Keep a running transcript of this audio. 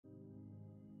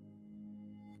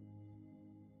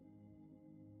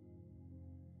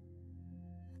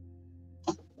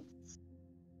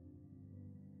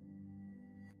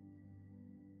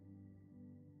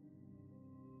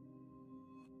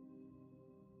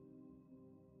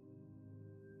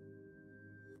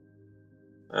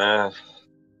Uh,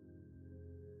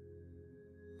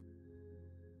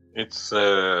 it's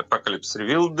Apocalypse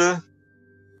Revealed,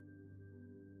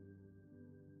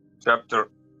 chapter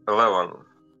 11,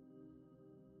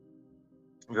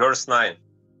 verse 9.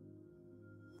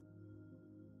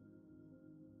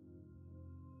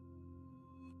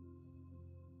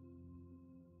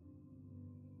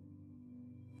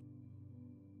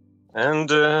 And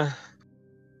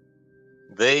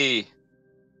they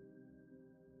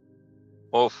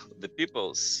of the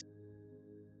peoples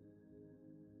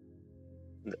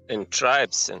and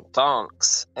tribes and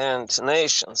tongues and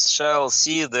nations shall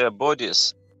see their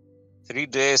bodies 3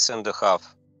 days and a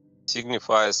half,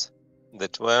 signifies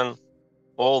that when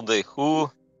all they who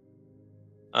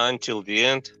until the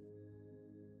end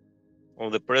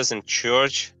of the present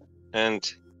church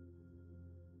and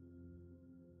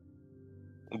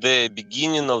the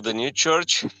beginning of the new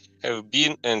church have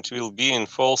been and will be in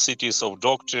false cities of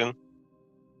doctrine,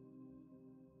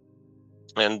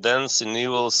 and thence in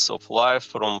evils of life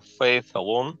from faith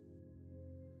alone,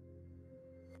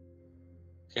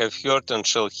 have heard and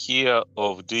shall hear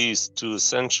of these two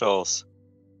essentials,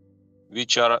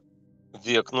 which are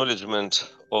the acknowledgement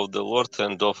of the Lord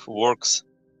and of works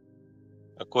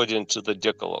according to the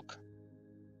Decalogue.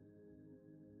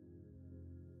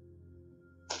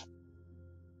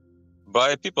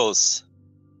 By peoples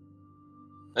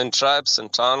and tribes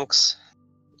and tongues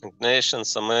and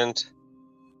nations amend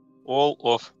all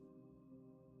of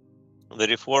the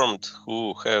Reformed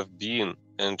who have been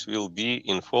and will be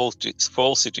in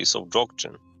falsities of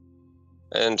doctrine,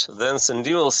 and thence in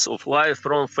evils of life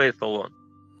from faith alone.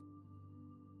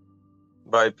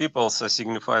 By peoples are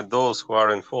signified those who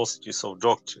are in falsities of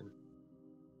doctrine.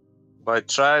 By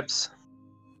tribes,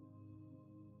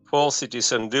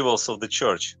 falsities and evils of the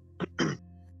church.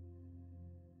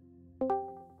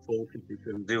 Falsities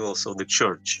and evils of the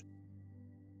church.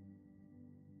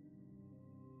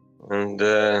 And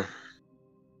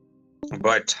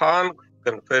by tongue,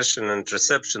 confession and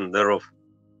reception thereof.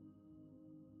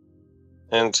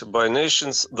 And by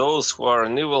nations, those who are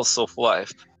in evils of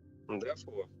life. And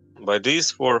therefore, by these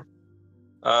four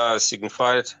are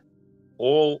signified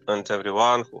all and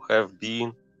everyone who have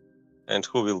been and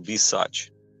who will be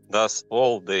such. Thus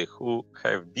all they who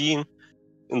have been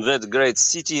in that great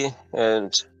city,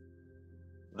 and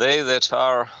they that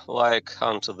are like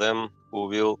unto them who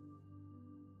will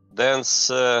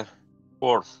thenceforth,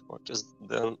 what is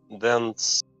thenceforth,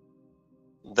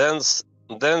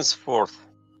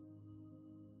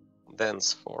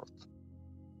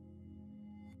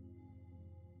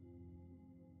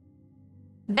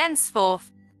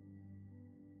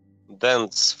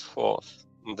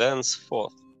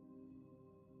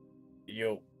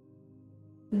 Yo.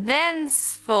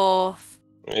 Thenceforth.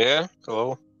 Yeah,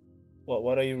 hello.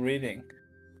 What are you reading?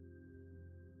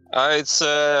 It's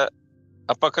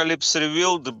Apocalypse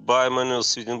Revealed by Manuel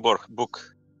Swedenborg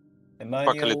book.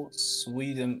 Emmanuel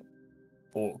Swedenborg.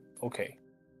 Okay.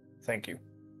 Thank you.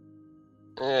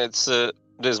 It's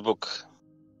this book.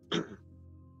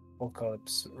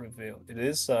 Apocalypse Revealed. It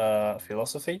is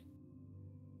philosophy?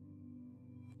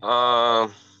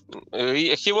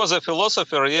 He was a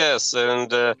philosopher, yes,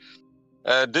 and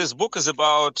this book is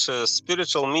about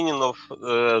spiritual meaning of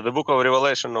the book of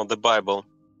Revelation of the Bible.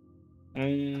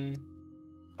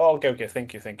 Oh, okay.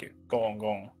 Thank you. Go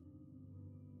on.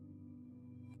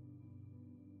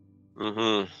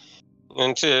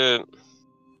 And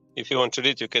if you want to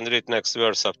read, you can read next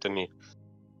verse after me.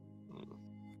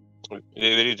 We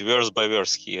read verse by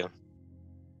verse here.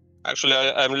 Actually,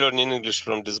 I'm learning English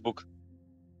from this book.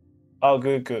 Oh,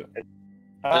 good.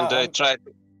 And I try.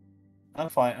 I'm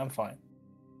fine.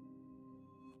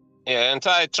 Yeah, and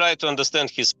I try to understand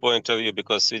his point of view,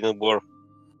 because Swedenborg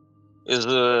is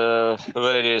a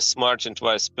very smart and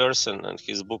wise person, and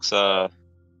his books are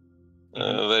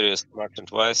very smart and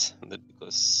wise.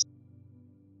 Because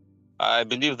I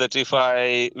believe that if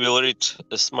I will read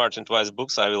smart and wise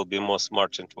books, I will be more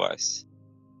smart and wise.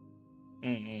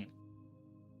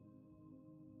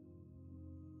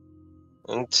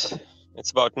 And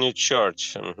it's about new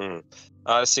church.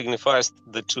 Signifies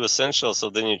the two essentials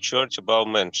of the new church above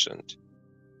mentioned.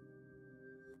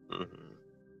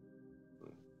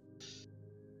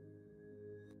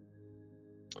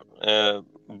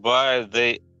 By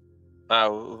the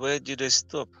where did I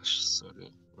stop?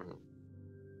 Sorry.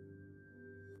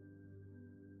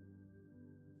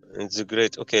 It's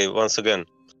great. Okay, once again,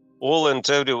 all and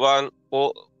everyone,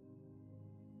 all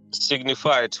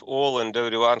signified all and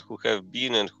everyone who have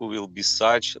been and who will be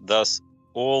such. Thus,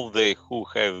 all they who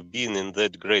have been in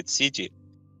that great city,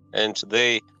 and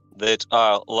they that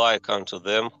are like unto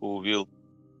them who will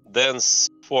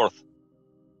thenceforth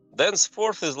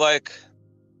Thenceforth is like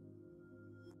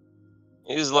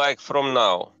from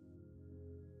now.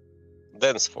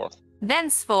 Thenceforth.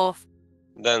 Thenceforth.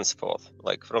 Thenceforth,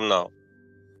 like from now.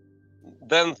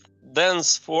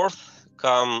 Thenceforth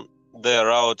come they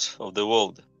out of the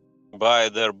world. By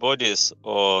their bodies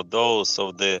or those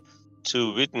of the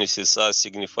two witnesses are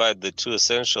signified the two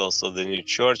essentials of the new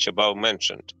church above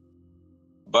mentioned.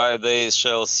 By they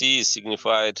shall see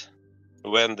signified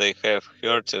when they have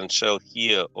heard and shall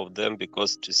hear of them,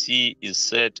 because to see is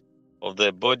said of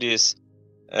their bodies,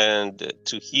 and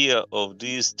to hear of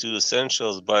these two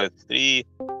essentials by 3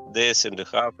 days and a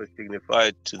half is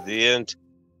signified to the end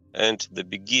and the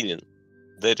beginning,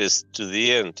 that is, to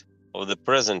the end of the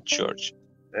present church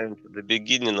and the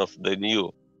beginning of the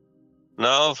new.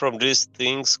 Now, from these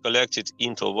things collected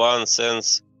into one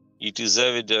sense, it is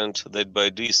evident that by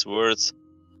these words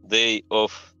they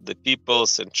of the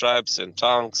peoples and tribes and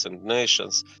tongues and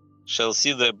nations shall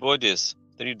see their bodies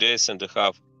 3 days and a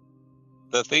half.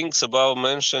 The things above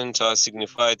mentioned are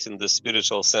signified in the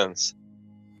spiritual sense.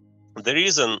 The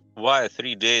reason why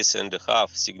 3 days and a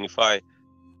half signify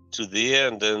to the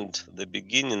end and the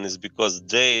beginning is because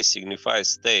day signifies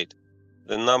state.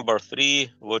 The number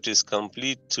 3, what is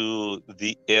complete to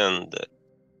the end,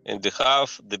 and a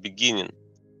half, the beginning.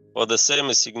 For the same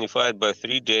is signified by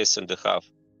 3 days and a half,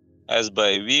 as by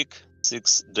a week,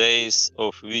 6 days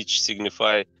of which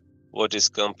signify what is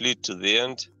complete to the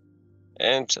end,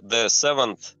 and the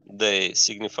 7th day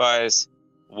signifies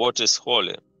what is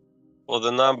holy. For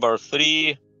the number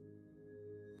 3,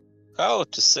 how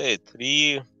to say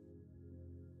 3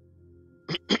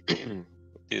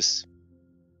 is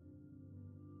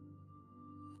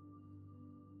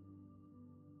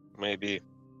maybe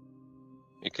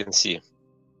you can see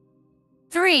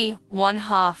 3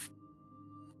 1/2.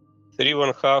 3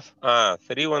 1/2.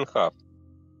 3 1/2.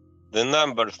 The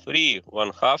number 3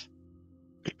 1/2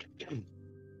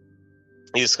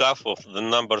 is half of the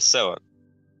number 7.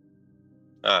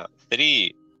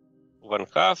 3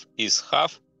 1/2 is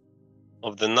half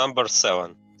of the number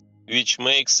 7, which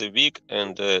makes a week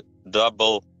and a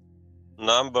double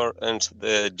number, and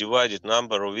the divided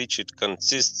number of which it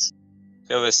consists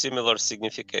have a similar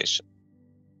signification.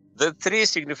 The 3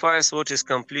 signifies what is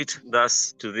complete,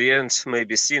 thus to the end may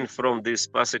be seen from these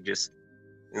passages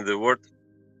in the word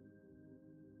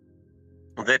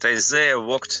that Isaiah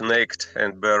walked naked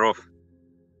and bare off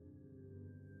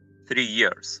 3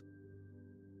 years.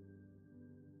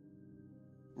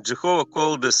 Jehovah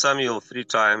called Samuel 3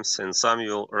 times, and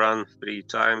Samuel ran 3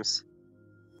 times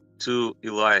to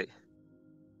Eli,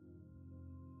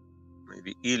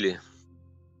 maybe Eli,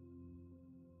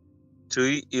 to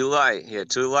Eli,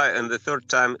 and the 3rd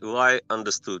time Eli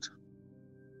understood.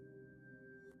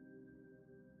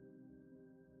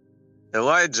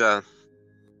 Elijah,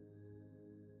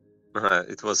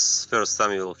 it was 1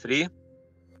 Samuel 3.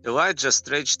 Elijah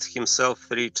stretched himself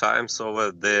 3 times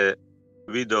over the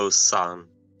widow's son,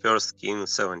 1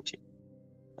 Kings 17.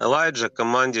 Elijah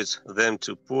commanded them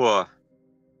to pour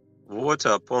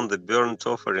water upon the burnt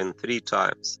offering 3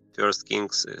 times, 1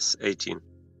 Kings 18.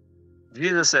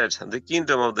 Jesus said, the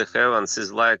kingdom of the heavens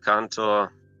is like unto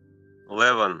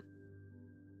leaven,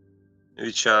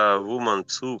 which a woman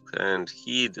took and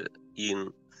hid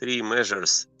in 3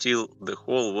 measures till the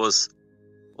whole was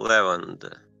leavened.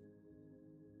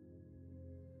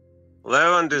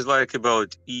 Leavened is like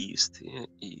about yeast.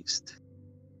 Yeast.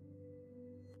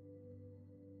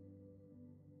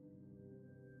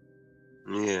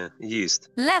 Yeah, yeast.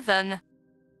 Leaven.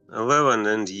 Leaven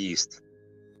and yeast.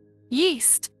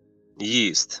 Yeast.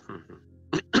 Yeast.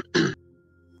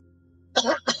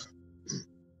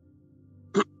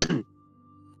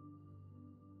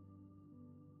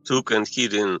 Took and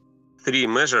hid in 3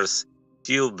 measures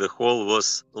till the whole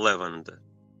was leavened.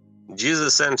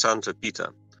 Jesus sent unto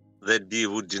Peter that he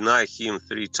would deny him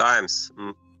 3 times.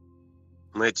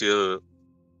 Matthew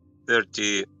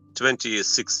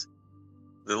 26.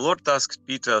 The Lord asked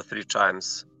Peter 3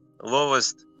 times,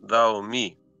 Lovest thou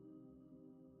me?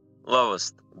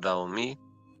 Lovest thou me?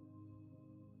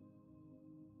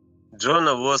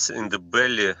 Jonah was in the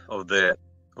belly of the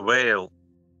whale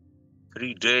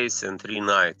 3 days and 3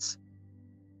 nights.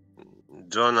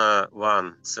 Jonah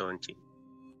 1:17.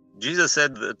 Jesus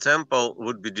said the temple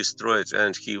would be destroyed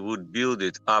and he would build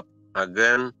it up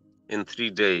again in 3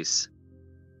 days.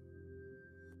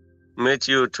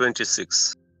 Matthew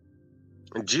 26.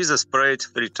 Jesus prayed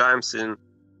 3 times in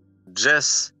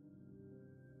Gethsemane.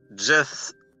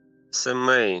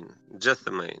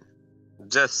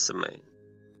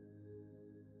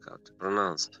 How to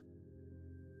pronounce it?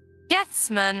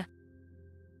 Gethsemane.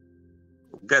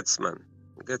 Gethsemane.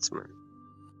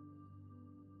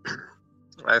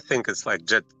 I think it's like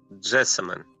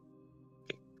Jessamine.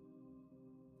 Okay.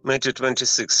 Matthew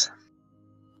 26.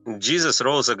 Jesus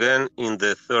rose again in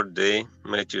the third day,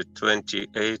 Matthew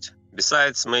 28.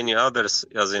 Besides many others,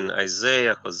 as in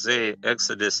Isaiah, Hosea,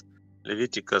 Exodus,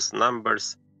 Leviticus,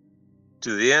 Numbers,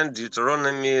 to the end,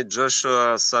 Deuteronomy,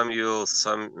 Joshua, Samuel,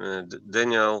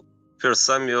 Daniel, 1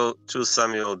 Samuel, 2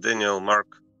 Samuel, Daniel, Mark,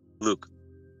 Luke.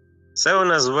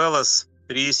 7 as well as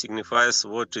 3 signifies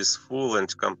what is full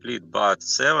and complete, but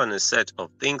 7 is said of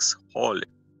things holy,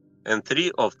 and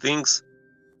 3 of things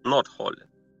not holy.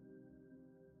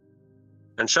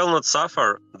 And shall not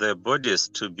suffer their bodies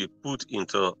to be put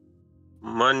into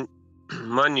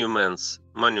monuments,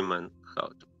 how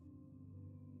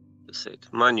to say it?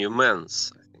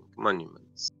 Monuments, I think,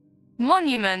 monuments.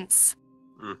 Monuments.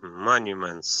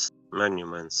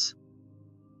 Monuments.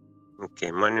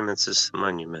 Okay, monuments is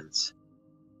monuments.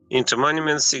 Into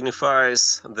monuments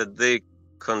signifies that they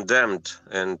condemned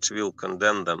and will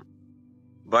condemn them.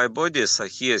 By bodies are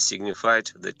here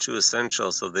signified the two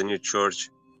essentials of the new church,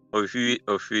 of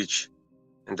which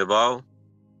and above,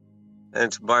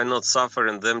 and by not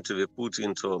suffering them to be put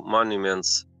into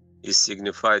monuments is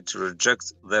signified to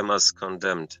reject them as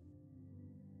condemned.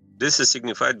 This is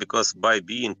signified because by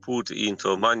being put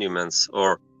into monuments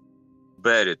or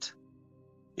buried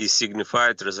is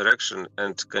signified resurrection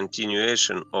and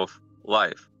continuation of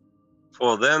life.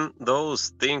 For then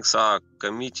those things are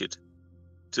committed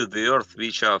to the earth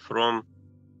which are from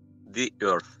the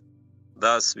earth,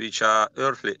 thus which are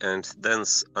earthly and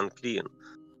thence unclean.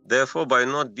 Therefore, by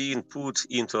not being put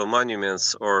into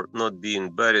monuments or not being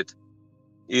buried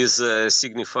is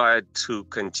signified to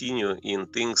continue in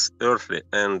things earthly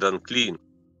and unclean,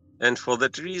 and for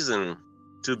that reason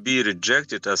to be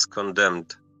rejected as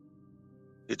condemned.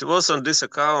 It was on this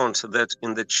account that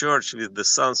in the church with the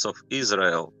sons of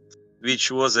Israel,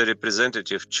 which was a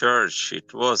representative church,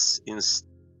 it was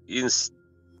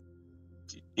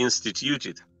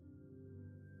instituted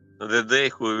that they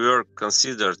who were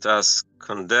considered as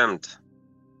condemned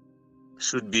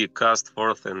should be cast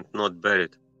forth and not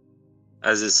buried,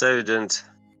 as is evident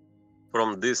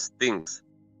from these things.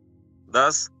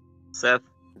 Thus saith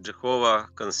Jehovah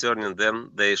concerning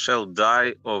them, they shall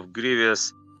die of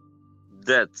grievous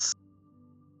deaths.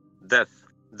 Death.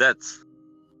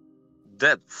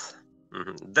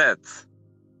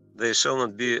 They shall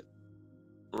not be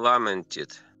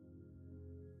lamented.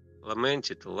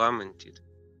 Lament,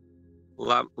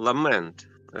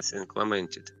 I think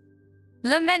lamented.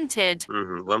 Lamented.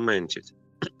 Lamented,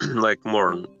 like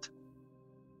mourned.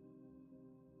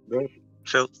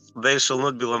 They shall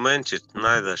not be lamented,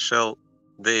 neither shall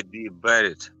they be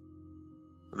buried.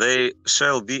 They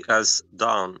shall be as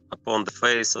down upon the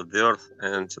face of the earth,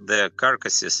 and their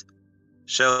carcasses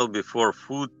shall be for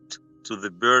food to the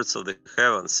birds of the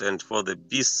heavens and for the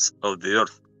beasts of the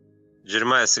earth.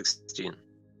 Jeremiah 16.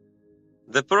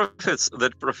 The prophets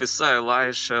that prophesy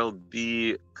lies shall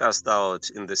be cast out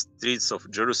in the streets of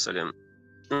Jerusalem,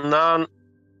 none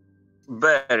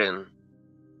bearing.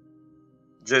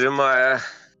 Jeremiah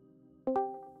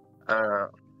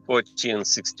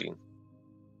 14:16.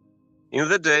 In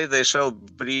the day they shall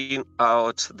bring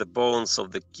out the bones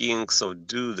of the kings of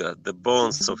Judah, the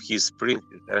bones of his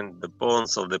princes, and the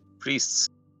bones of the priests,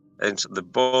 and the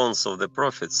bones of the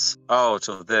prophets out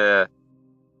of the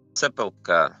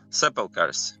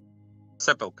sepulchres.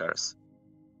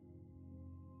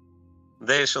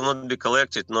 They shall not be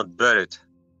collected, not buried.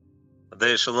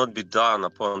 They shall not be done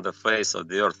upon the face of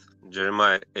the earth.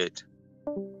 Jeremiah 8.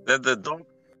 That the dog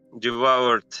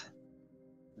devoured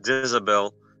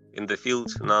Jezebel in the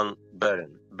field, none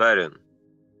barren.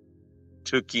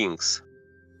 2 Kings.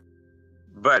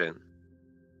 Barren.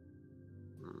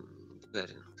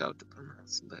 How to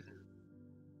pronounce barren?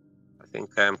 I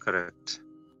think I am correct.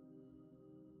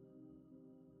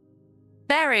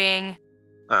 Burying.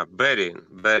 Burying.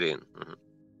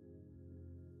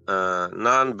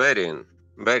 None burying.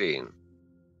 Buried.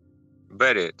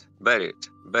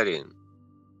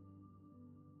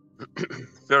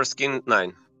 1 Kings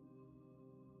 9.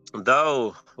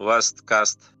 Thou wast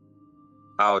cast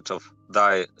out of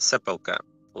thy sepulchre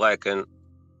like an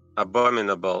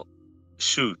abominable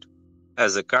shoot,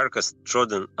 as a carcass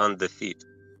trodden under feet.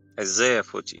 Isaiah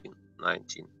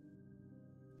 14:19.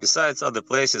 Besides other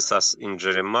places as in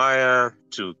Jeremiah,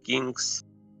 2 Kings.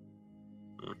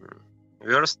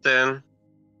 Verse 10.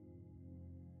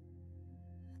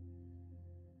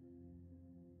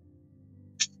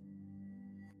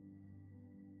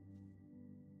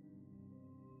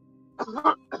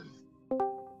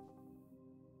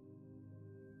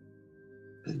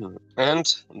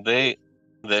 And they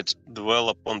that dwell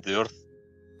upon the earth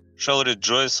shall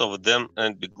rejoice over them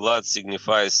and be glad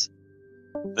signifies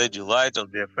the delight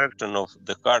of the affection of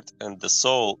the heart and the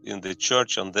soul in the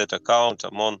church on that account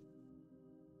among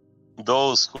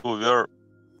those who were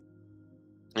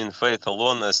in faith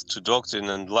alone as to doctrine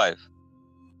and life.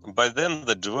 By them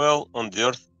that dwell on the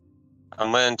earth are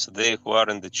meant they who are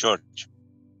in the church.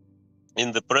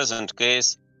 In the present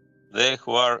case, they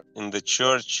who are in the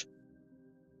church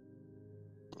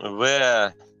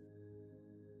where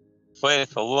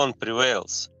faith alone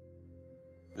prevails.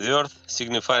 The earth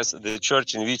signifies the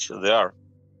church in which they are.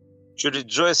 To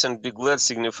rejoice and be glad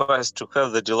signifies to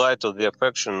have the delight of the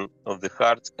affection of the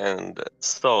heart and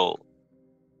soul.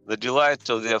 The delight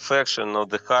of the affection of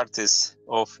the heart is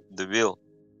of the will,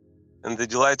 and the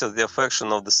delight of the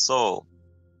affection of the soul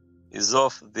is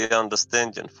of the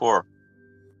understanding. For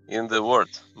in the word,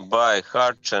 by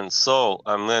heart and soul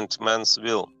are meant man's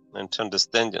will and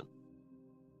understanding.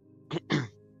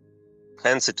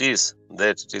 Hence it is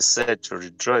that it is said to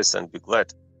rejoice and be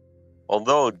glad.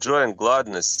 Although joy and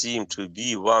gladness seem to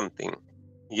be one thing,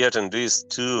 yet in these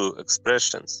two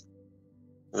expressions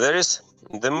there is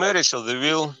the marriage of the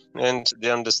will and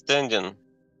the understanding,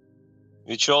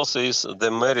 which also is the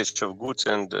marriage of good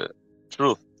and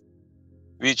truth,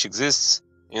 which exists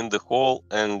in the whole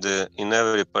and in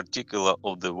every particular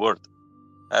of the word,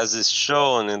 as is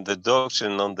shown in the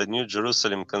doctrine on the New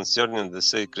Jerusalem concerning the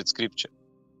sacred scripture.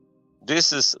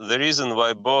 This is the reason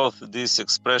why both these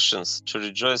expressions, to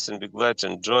rejoice and be glad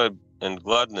and joy and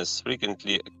gladness,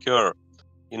 frequently occur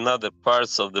in other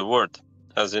parts of the word,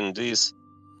 as in these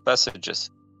passages.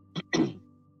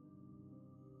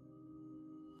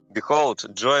 Behold,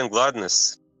 joy and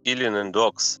gladness, healing and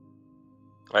ox.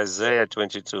 Isaiah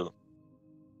 22.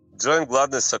 Joy and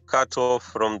gladness are cut off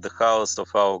from the house of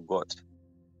our God.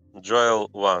 Joel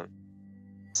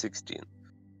 1:16.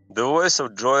 The voice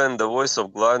of joy and the voice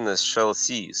of gladness shall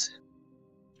cease.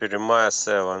 Jeremiah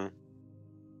 7.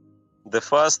 The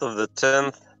fast of the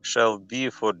 10th shall be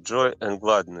for joy and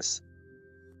gladness.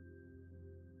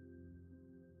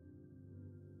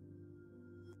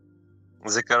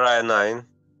 Zechariah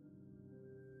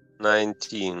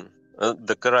 9:19.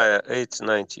 Zechariah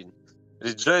 8:19.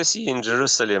 Rejoice ye in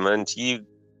Jerusalem, and ye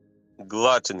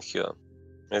glad in her.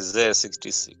 Isaiah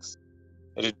 66.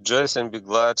 Rejoice and be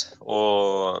glad,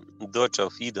 O daughter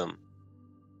of Edom.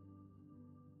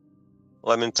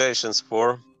 Lamentations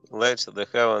 4. Let the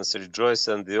heavens rejoice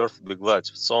and the earth be glad.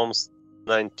 Psalms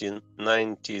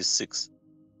 1996.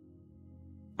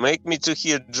 Make me to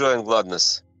hear joy and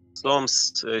gladness.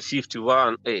 Psalms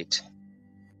 51:8.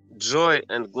 Joy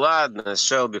and gladness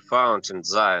shall be found in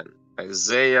Zion.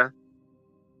 Isaiah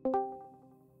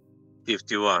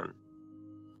 51.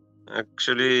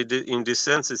 Actually, in this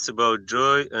sense, it's about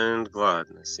joy and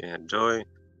gladness. Yeah, joy,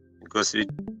 because we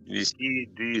see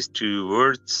these two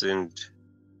words, and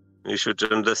we should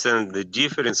understand the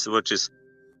difference. What is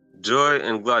joy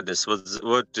and gladness?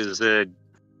 What is the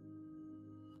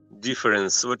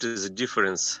difference? What is the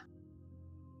difference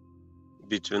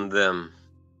between them?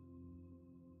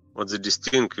 What's the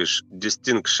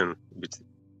distinction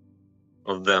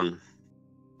of them?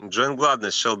 Joy and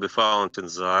gladness shall be found in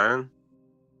Zion.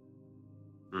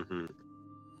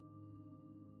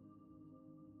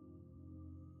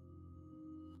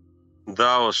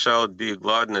 Thou shalt be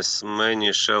gladness,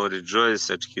 many shall rejoice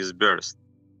at his birth.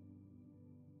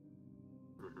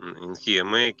 In here,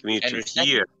 make me to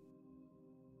hear.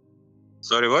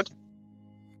 Sorry, what?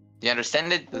 Do you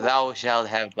understand it? Thou shalt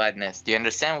have gladness. Do you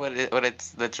understand what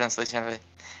it's the translation of it?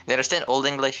 Do you understand Old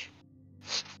English?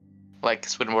 Like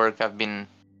Swedenborg, I've been,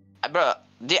 bro.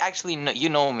 Do you actually know? You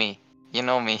know me. You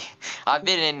know me. I've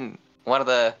been in one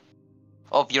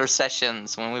of your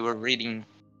sessions when we were reading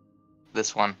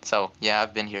this one. So yeah,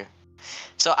 I've been here.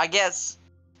 So I guess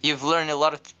you've learned a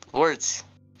lot of words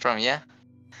from, yeah?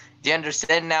 Do you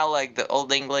understand now, like the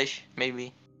Old English,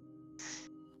 maybe?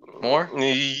 More?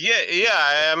 Yeah.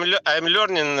 I'm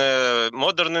learning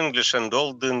modern English and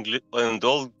old English and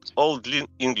old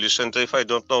English, and if I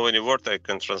don't know any word, I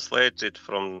can translate it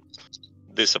from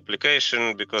this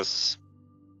application, because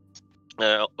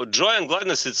joy and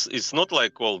gladness, it's not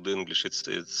like old English.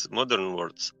 It's modern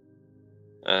words.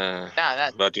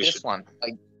 But this one,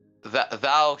 like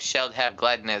thou shalt have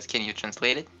gladness. Can you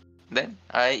translate it then?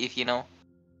 If you know.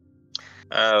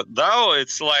 Thou,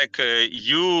 it's like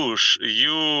you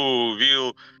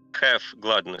will have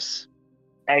gladness.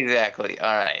 Exactly.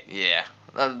 All right. Yeah.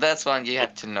 That's one you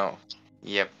have to know.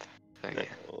 Yep. Okay.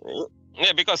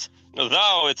 Yeah, because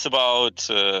thou, it's about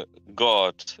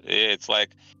God. It's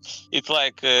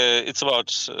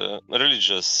about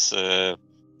religious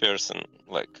person,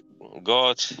 like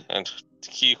God, and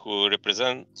he who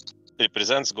represents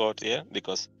represents God, yeah,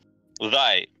 because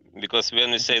thy, because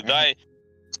when we say thy,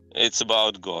 it's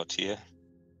about God, yeah.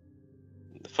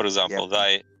 For example, Yep.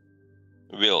 thy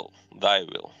will,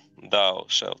 thou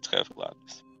shalt have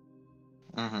gladness.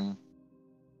 Mm-hmm.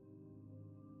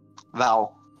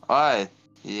 Thou. Alright.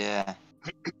 Yeah.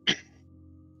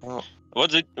 Oh.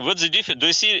 What's the difference? Do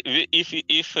you see if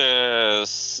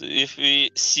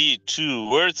we see two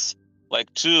words,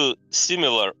 like two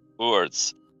similar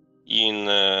words in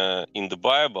the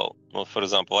Bible? Well, for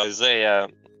example, Isaiah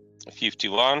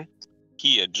 51,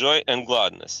 here joy and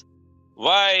gladness.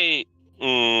 Why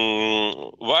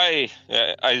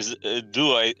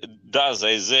does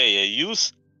Isaiah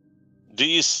use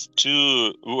these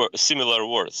two similar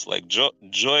words like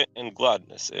joy and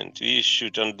gladness? And we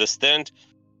should understand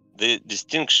the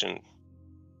distinction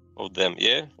of them,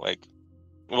 yeah, like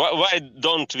why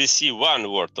don't we see only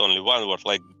one word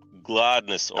like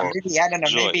gladness or Maybe I don't know.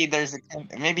 joy?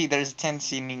 Maybe there's a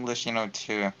tendency in English,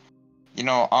 to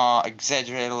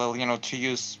exaggerate a little, to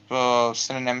use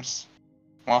synonyms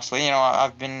mostly.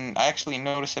 I actually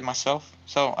noticed it myself.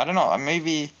 So I don't know.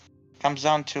 Maybe it comes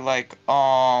down to like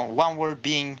one word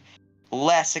being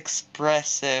less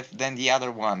expressive than the other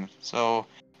one. So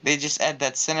they just add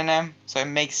that synonym, so it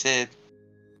makes it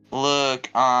look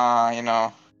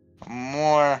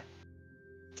more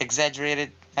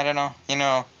exaggerated. I don't know.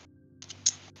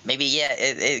 Maybe yeah,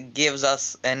 it gives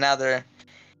us another.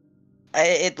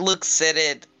 It looks at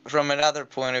it from another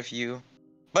point of view,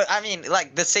 but I mean,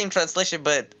 like the same translation,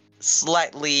 but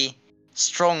slightly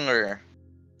stronger.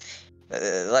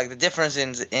 Like the difference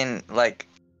in like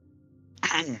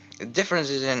the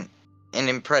difference is in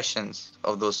impressions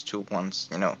of those two ones.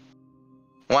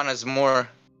 One is more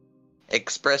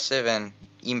expressive and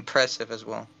impressive as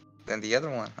well than the other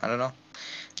one. I don't know.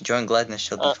 Joy and gladness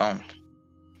shall be found.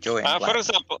 Joy and gladness.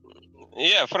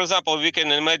 For example, we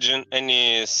can imagine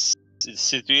any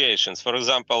situations. For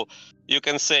example, you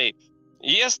can say,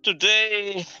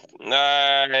 yesterday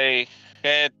I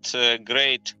had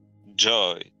great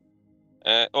joy.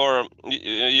 Or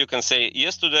you can say,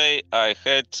 yesterday I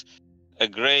had a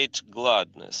great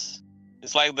gladness.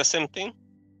 It's like the same thing.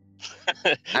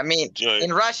 I mean, Joy.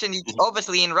 in Russian,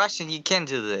 obviously in Russian you can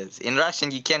do this. In Russian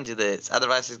you can do this.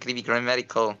 Otherwise it's gonna be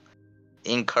grammatically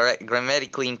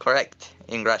incorrect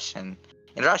in Russian.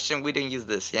 In Russian we don't use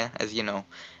this, yeah, as you know.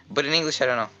 But in English, I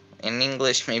don't know. In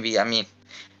English, maybe, I mean,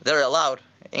 they're allowed.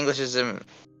 English is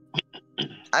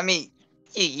I mean,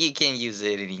 you can use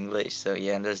it in English, so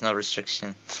yeah, there's no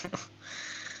restriction.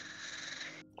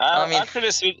 I mean,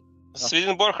 Actually,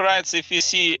 Swedenborg writes, if you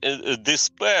see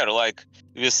despair, like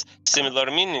with similar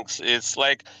meanings, it's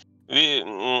like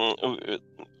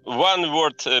one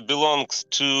word belongs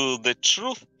to the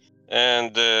truth,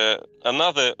 and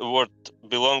another word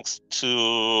belongs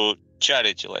to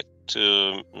charity, like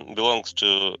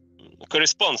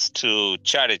corresponds to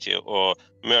charity or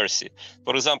mercy.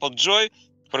 For example, joy.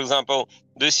 For example,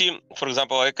 do you see? For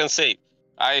example, I can say,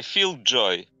 I feel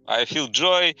joy. I feel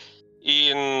joy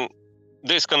in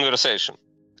this conversation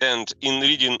and in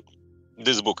reading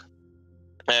this book.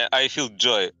 I feel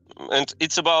joy, and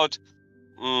it's about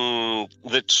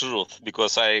the truth,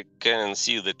 because I can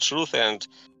see the truth and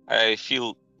I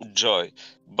feel joy.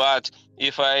 But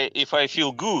if I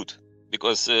feel good,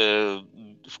 because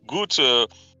good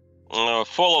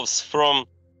follows from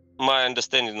my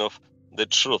understanding of the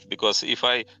truth, because if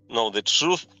I know the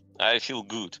truth, I feel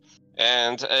good.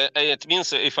 And it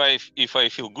means if I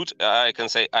feel good, I can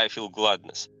say I feel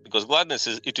gladness, because gladness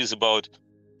is about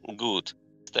good,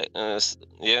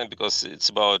 yeah, because it's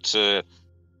about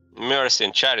mercy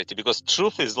and charity. Because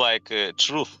truth is like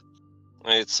truth;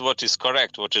 it's what is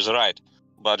correct, what is right.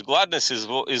 But gladness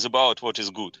is about what is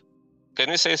good. Can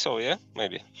we say so? Yeah,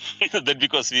 maybe that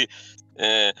because we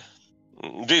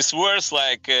these words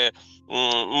like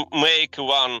make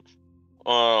one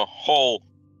whole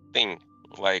thing,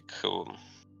 like.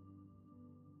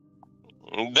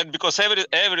 That because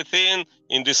everything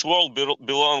in this world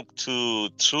belong to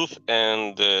truth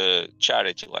and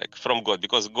charity, like from God,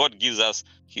 because God gives us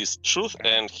His truth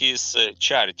and His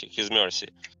charity, His mercy,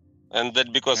 and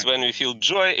that because when we feel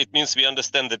joy, it means we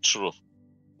understand the truth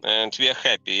and we are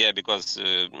happy, yeah, because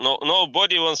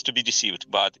nobody wants to be deceived.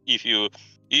 But if you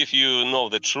know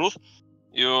the truth,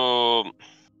 you know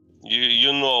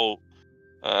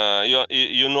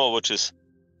you know what is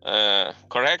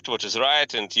correct, what is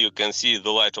right, and you can see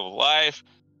the light of life,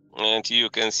 and you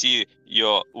can see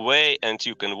your way, and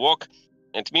you can walk.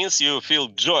 It means you feel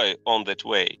joy on that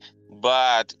way.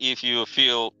 But if you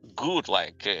feel good,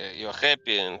 like you're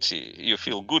happy and you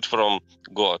feel good from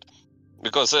God,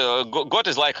 because God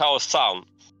is like our sun.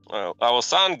 Our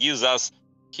sun gives us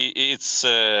it's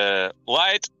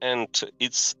light and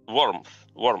it's warmth.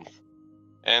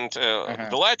 And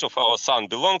the light of our sun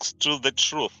belongs to the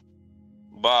truth,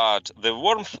 but the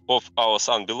warmth of our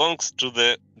sun belongs to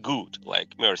the good,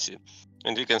 like mercy.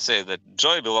 And you can say that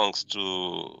joy belongs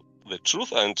to the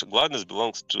truth and gladness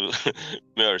belongs to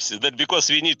mercy. That because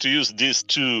we need to use these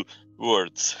two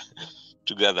words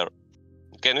together.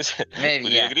 Can you say? Maybe,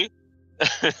 Would yeah. you agree?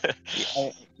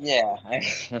 Yeah.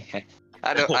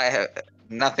 I don't. I have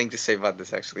nothing to say about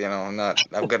this actually. I'm not.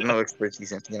 I've got no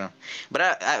expertise in.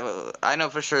 But I know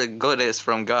for sure good is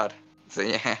from God. So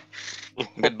yeah.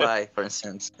 Goodbye, for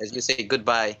instance, as you say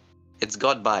goodbye, it's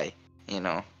Godbye.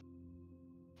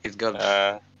 It's God.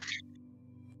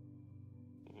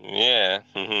 Yeah.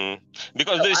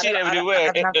 Because No, they see I everywhere.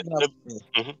 have nothing else to say.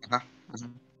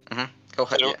 Go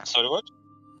ahead. Sorry, Yeah. sorry, what?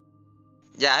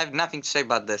 Yeah, I have nothing to say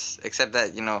about this except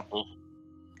that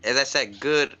as I said,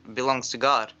 good belongs to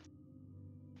God,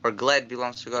 or glad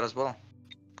belongs to God as well.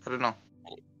 I don't know.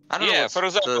 I don't know Yeah, what's for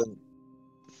example.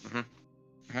 the.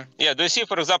 Yeah, do you see,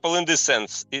 for example, in this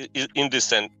sense, in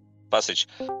this passage,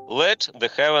 let the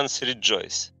heavens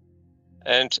rejoice,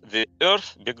 and the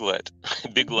earth be glad,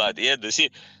 be glad. Yeah, do you see,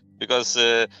 because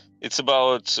it's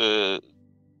about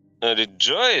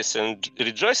rejoice, and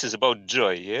rejoice is about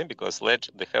joy. Yeah, because let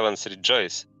the heavens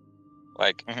rejoice,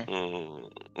 like,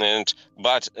 and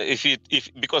but if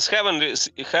because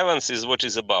heavens is what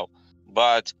is above,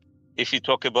 but if you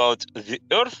talk about the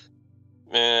earth.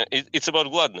 It's about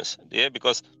gladness, yeah,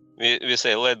 because we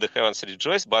say let the heavens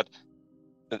rejoice, but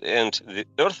and the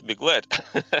earth be glad.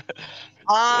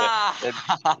 Ah,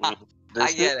 Do you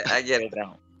see? I get it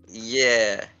now.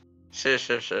 Yeah, sure.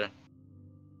 Yeah,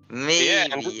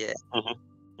 Maybe, and yeah.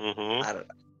 mhm. I don't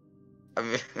know. I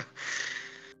mean,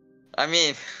 I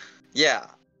mean, yeah.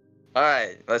 All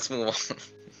right, let's move on.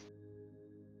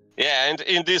 Yeah, and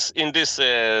in this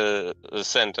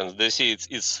sentence, they see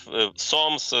it's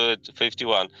Psalms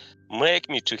 51. Make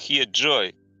me to hear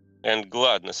joy and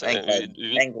gladness. And glad,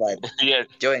 and glad, Yeah.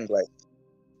 joy and glad.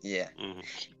 Yeah. Mhm.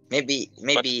 Maybe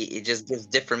But it just gives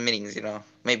different meanings.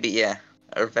 Maybe yeah,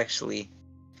 or actually,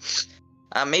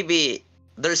 maybe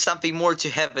there's something more to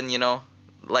heaven.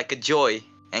 Like a joy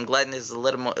and gladness is a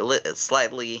little more,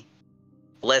 slightly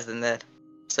less than that.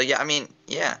 So yeah, I mean,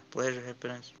 yeah, pleasure,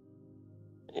 happiness.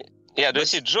 yeah, do you But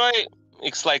see joy?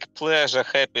 It's like pleasure,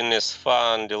 happiness,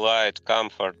 fun, delight,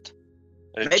 comfort,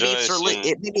 rejoicing.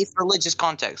 maybe it's religious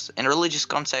context. In religious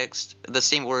context, the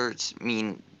same words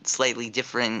mean slightly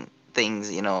different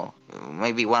things.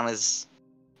 Maybe one is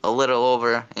a little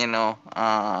over,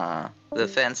 the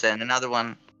fence, and another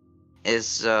one is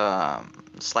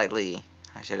slightly,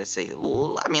 how should I say?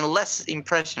 I mean, less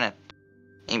impressionate.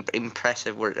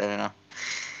 Impressive word. I don't know.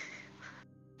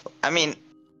 I mean,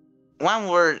 one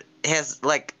word has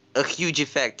like a huge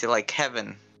effect, like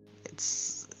heaven.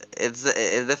 It's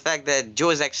the fact that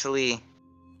joy is actually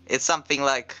it's something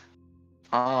like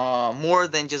more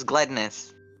than just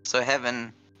gladness. So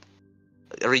heaven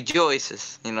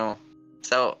rejoices,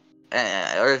 So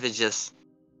earth is just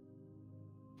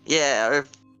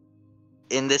earth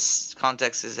in this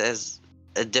context is as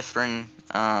a different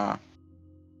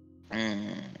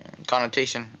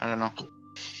connotation. I don't know.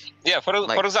 Yeah, for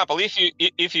Like example,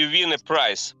 if you win a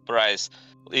prize,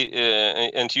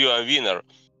 and you are a winner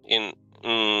in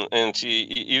and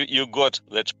you got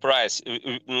that prize,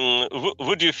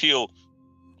 would you feel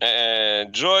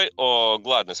joy or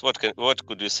gladness? What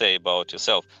could you say about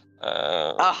yourself?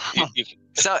 If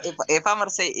so if I'm gonna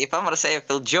say I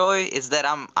feel joy, is that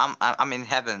I'm in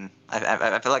heaven.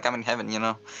 I feel like I'm in heaven.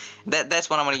 That's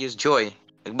when I'm gonna use joy.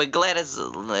 But glad is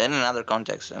in another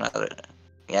context, another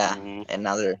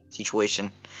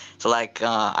situation. So like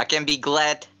I can be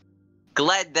glad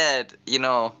that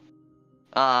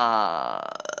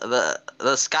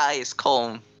the sky is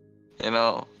calm,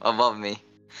 above me.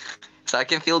 So I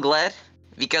can feel glad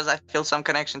because I feel some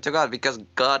connection to God because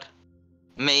God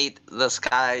made the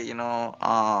sky,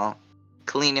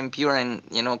 clean and pure and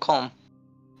calm.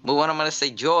 But when I'm gonna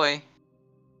say joy,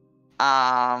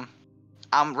 I'm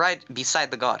right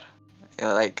beside the God.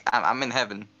 Like I'm in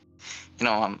heaven.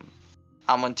 I'm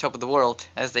on top of the world,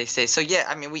 as they say. So yeah,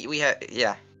 I mean we have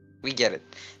we get it.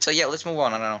 So yeah, let's move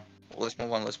on. I don't know. Let's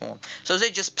move on. So is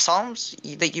it just Psalms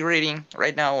that you're reading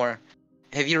right now, or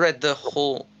have you read the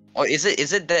whole? Or is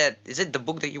it the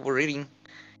book that you were reading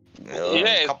a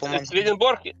yeah, couple months ago?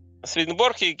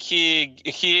 Swedenborg,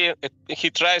 he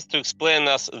tries to explain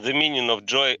us the meaning of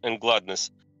joy and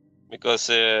gladness, because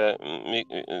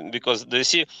they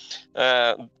see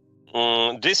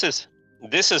this is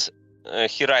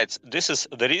he writes, this is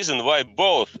the reason why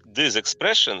both these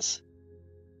expressions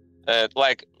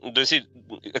like, do you see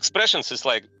expressions is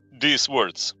like these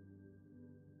words.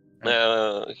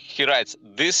 He writes,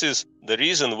 this is the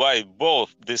reason why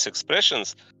both these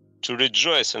expressions, to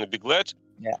rejoice and be glad,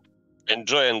 Yeah. and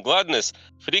joy and gladness,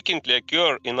 frequently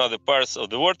occur in other parts of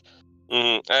the word,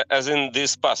 as in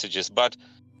these passages. But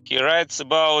he writes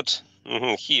about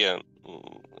here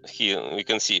we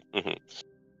can see.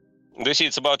 You see,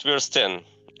 it's about verse 10.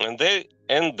 And they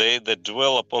that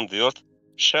dwell upon the earth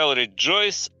shall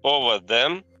rejoice over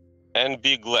them and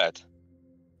be glad.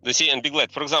 You see, and be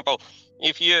glad. For example,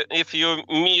 if you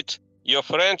meet your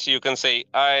friend, you can say,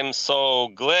 I'm so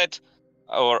glad,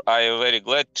 or I am very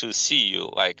glad to see you.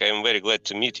 Like, I'm very glad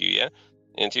to meet you, yeah?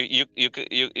 And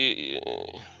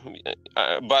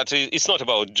but it's not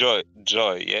about joy,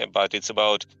 yeah? But it's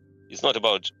not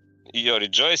about your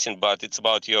rejoicing, but it's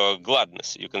about your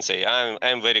gladness. You can say,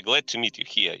 I'm very glad to meet you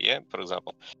here, yeah? For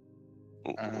example.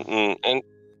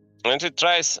 And it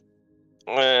tries,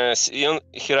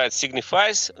 he writes,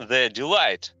 signifies the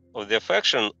delight of the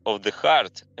affection of the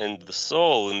heart and the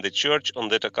soul in the church on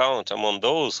that account among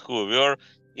those who were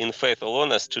in faith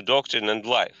alone as to doctrine and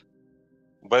life.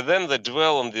 By them that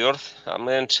dwell on the earth are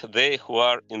meant they who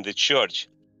are in the church.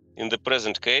 In the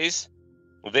present case,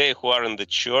 they who are in the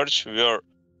church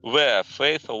where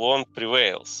faith alone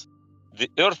prevails. The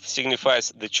earth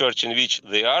signifies the church in which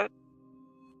they are.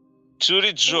 To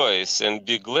rejoice and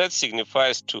be glad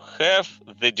signifies to have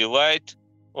the delight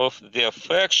of the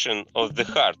affection of the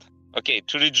heart. Okay,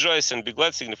 to rejoice and be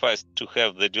glad signifies to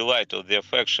have the delight of the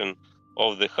affection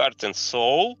of the heart and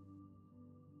soul.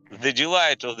 The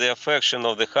delight of the affection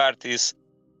of the heart is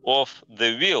of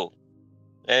the will,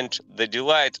 and the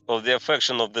delight of the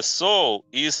affection of the soul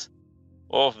is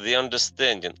of the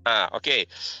understanding. Okay.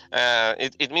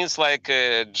 It means like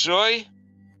joy.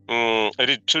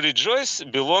 To rejoice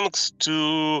belongs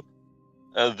to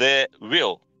the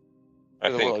will, I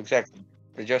The think. will, exactly.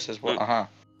 Rejoice as well.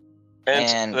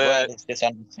 And glad is this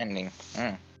understanding.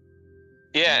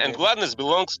 yeah, and gladness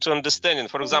belongs to understanding.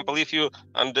 For example, if you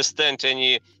understand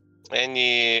any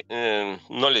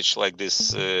knowledge like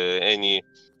this,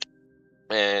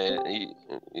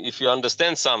 if you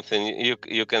understand something,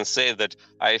 you can say that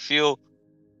I feel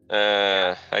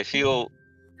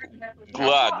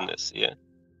gladness, yeah,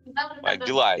 like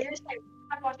delight.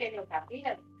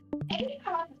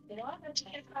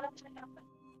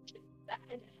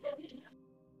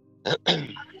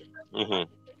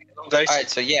 Guys, All right,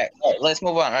 so yeah, let's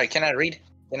move on. All right, can I read?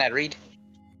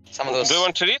 Some of those? Do you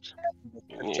want to read?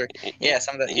 Yeah,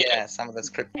 some of the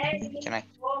script. Can I?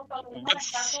 But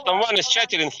someone is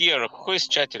chatting in here. Who is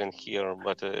chatting here?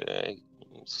 But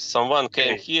someone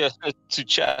came here to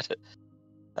chat.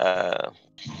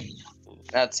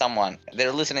 Not someone.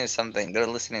 They're listening to something.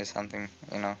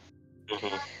 You know.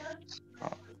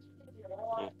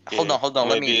 Okay. Hold on.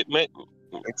 Maybe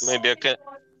I can.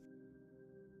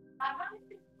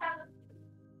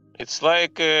 It's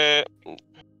like.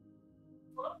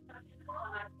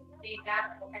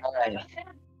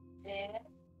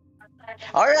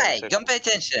 All right. Don't pay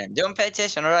attention.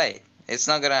 All right. It's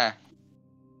not gonna.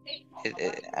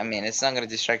 It's not gonna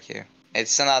distract you.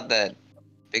 It's not that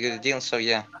big of a deal. So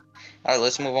yeah. All right.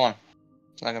 Let's move on.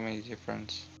 It's not gonna make a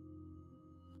difference.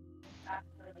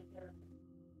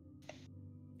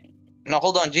 No,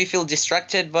 hold on. Do you feel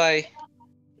distracted by,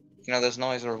 there's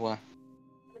noise or what?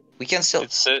 We can still.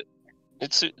 It's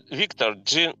Victor,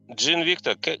 Jean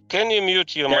Victor. Can you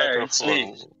mute your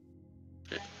microphone?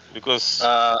 Because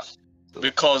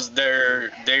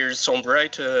there's some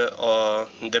bright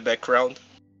in the background.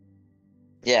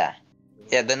 Yeah,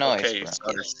 the noise. Okay,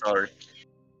 sorry.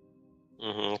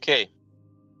 Okay.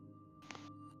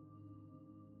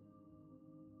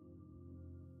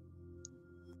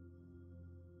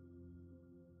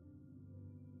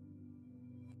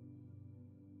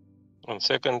 One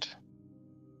second.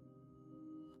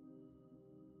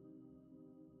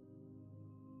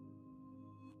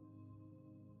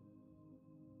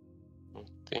 I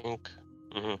think.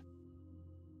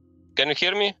 Can you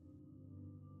hear me?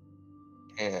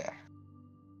 Yeah.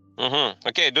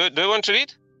 Okay. Do you want to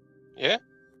read? Yeah.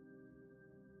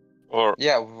 Or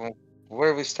yeah.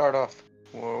 Where do we start off?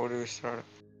 Where do we start?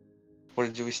 Where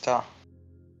do we start?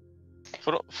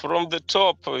 From the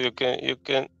top, you can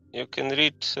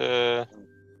read.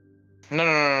 No.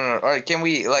 All right. Can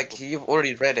we you've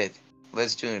already read it?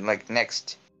 Let's do it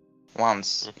next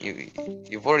once.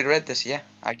 You've already read this, yeah?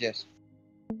 I guess.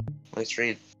 Let's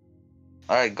read.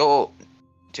 All right. Go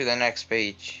to the next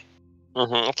page.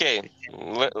 Okay.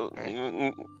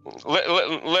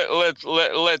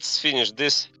 Let's finish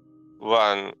this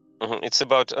one. It's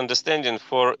about understanding.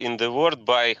 For in the word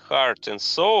by heart and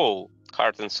soul,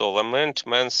 heart and soul. Lament,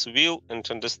 man's will and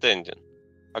understanding.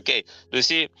 Okay, do you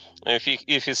see?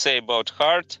 If you say about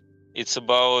heart, it's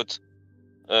about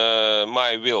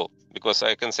my will, because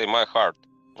I can say my heart.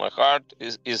 My heart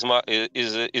is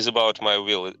about my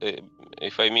will.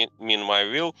 If I mean my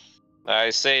will,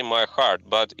 I say my heart.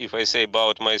 But if I say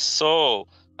about my soul,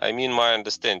 I mean my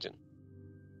understanding.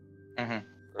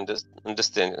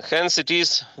 Understanding. Hence it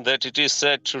is that it is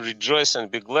said to rejoice and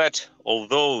be glad,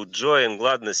 although joy and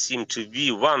gladness seem to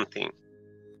be one thing.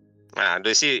 Do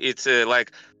you see? It's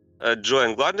like joy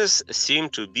and gladness seem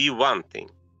to be one thing.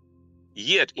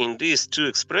 Yet in these two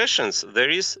expressions there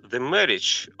is the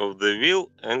marriage of the will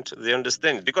and the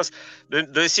understanding. Because do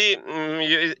you see?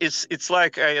 It's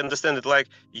like, I understand it like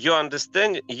your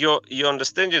understanding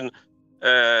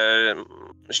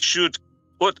should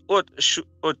ought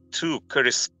to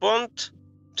correspond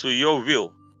to your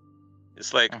will.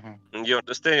 It's like your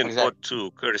understanding ought to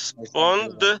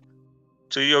correspond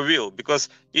to your will, because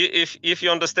if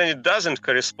your understanding doesn't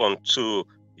correspond to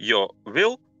your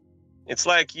will, it's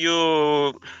like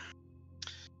you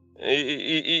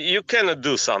cannot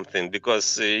do something,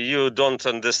 because you don't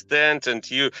understand,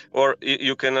 and you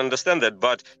can understand that,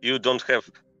 but you don't have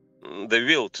the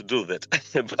will to do that.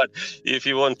 But if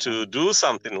you want to do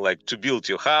something, like to build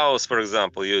your house, for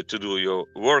example, to do your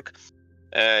work,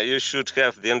 you should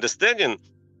have the understanding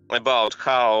about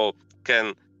how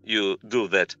can you do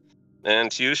that,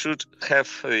 and you should have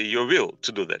your will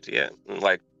to do that. Yeah,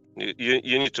 like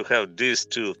you need to have these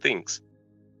two things,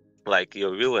 like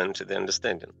your will and the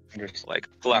understanding, like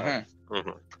clarity.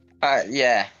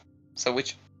 Yeah. So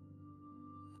which?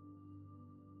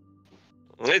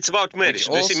 It's about marriage.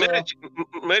 Also... You see,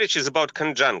 marriage is about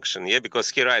conjunction, yeah,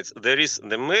 because he writes there is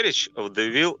the marriage of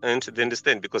the will and the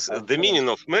understanding, because the meaning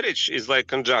of marriage is like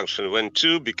conjunction, when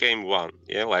two became one,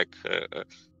 yeah, like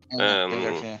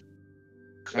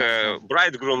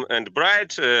bridegroom and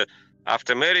bride,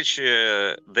 after marriage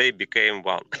they became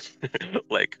one,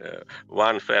 like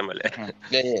one family.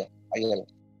 Yeah, I get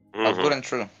it. That's good and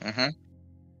true.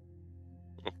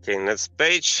 Okay, next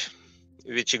page.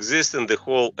 Which exists in the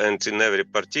whole and in every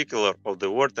particular of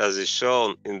the word, as is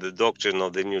shown in the doctrine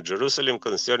of the New Jerusalem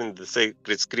concerning the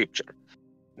sacred scripture.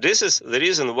 This is the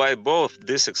reason why both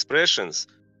these expressions,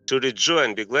 to rejoice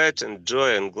and be glad, and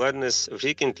joy and gladness,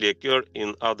 frequently occur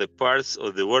in other parts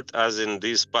of the word, as in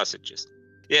these passages.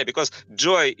 Yeah, because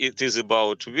joy, it is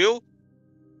about will,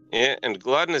 yeah, and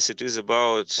gladness, it is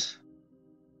about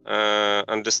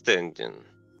understanding.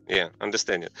 Yeah,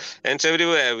 understanding. And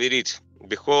everywhere we read,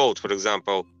 behold, for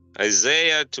example,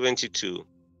 Isaiah 22.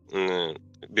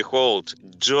 Behold,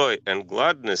 joy and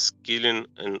gladness killing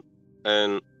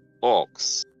an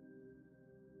ox.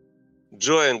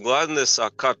 Joy and gladness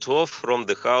are cut off from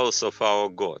the house of our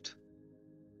God.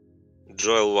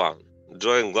 Joel 1.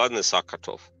 Joy and gladness are cut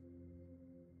off.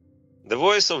 The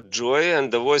voice of joy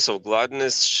and the voice of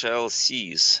gladness shall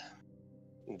cease.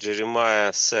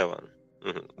 Jeremiah 7.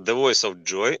 The voice of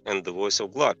joy and the voice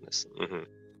of gladness.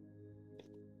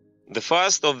 The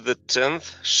fast of the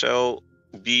 10th shall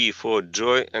be for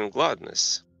joy and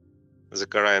gladness.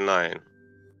 Zechariah 9.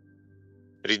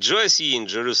 Rejoice ye in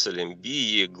Jerusalem, be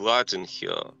ye glad in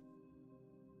her.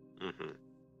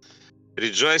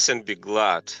 Rejoice and be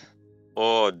glad,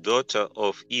 O daughter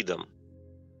of Edom.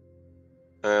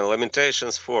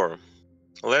 Lamentations 4.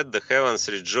 Let the heavens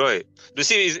rejoice. You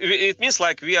see, it means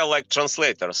like we are like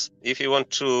translators. If you want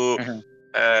to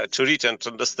read and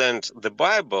understand the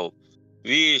Bible,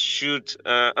 we should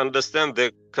understand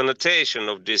the connotation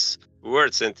of these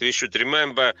words, and we should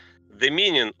remember the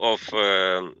meaning of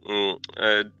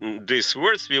these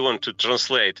words we want to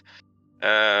translate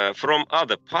from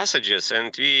other passages,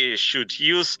 and we should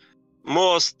use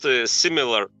most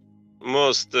similar,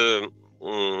 most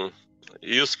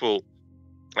useful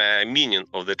meaning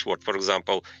of that word. For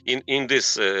example, in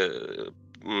this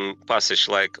passage,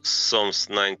 like Psalms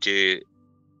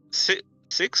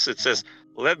 96, it says,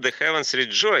 let the heavens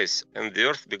rejoice and the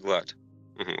earth be glad.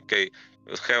 Okay,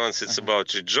 heavens, it's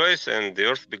about rejoice, and the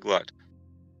earth be glad.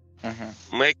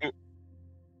 Make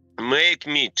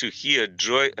me to hear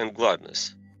joy and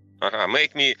gladness.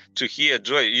 Make me to hear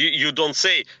joy. You don't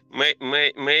say make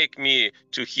me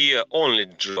to hear only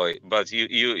joy, but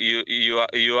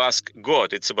you ask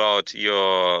God. It's about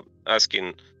your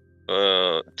asking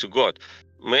to God.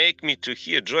 Make me to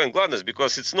hear joy and gladness,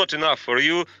 because it's not enough for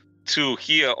you to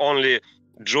hear only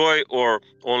joy or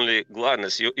only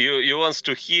gladness. You want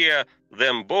to hear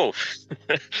them both.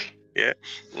 Yeah,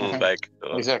 like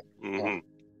exactly.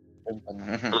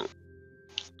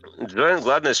 Joy and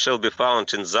gladness shall be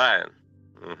found in Zion.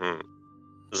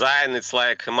 Zion, it's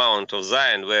like a mount of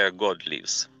Zion where God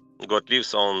lives. God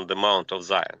lives on the Mount of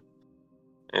Zion.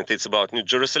 And it's about New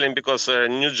Jerusalem because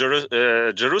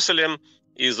Jerusalem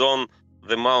is on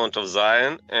the Mount of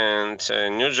Zion, and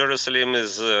New Jerusalem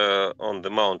is on the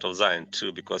Mount of Zion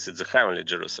too, because it's a heavenly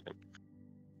Jerusalem.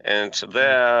 And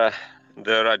there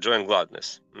are joy and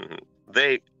gladness.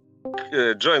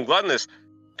 Joy and gladness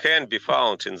can be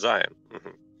found in Zion.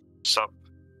 What's up,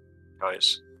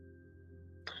 guys?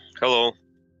 Hello.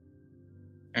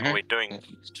 What are we doing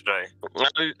today? We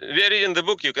are reading the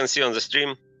book you can see on the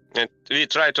stream, and we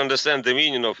try to understand the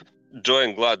meaning of joy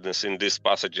and gladness in these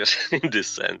passages, in this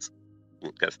sense.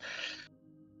 Because,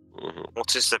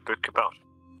 What is the book about?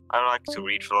 I like to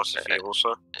read philosophy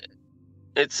also.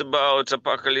 It's about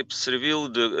Apocalypse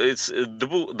Revealed. It's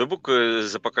the book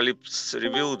is Apocalypse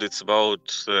Revealed. It's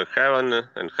about heaven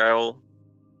and hell.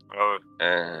 Oh,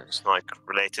 it's like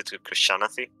related to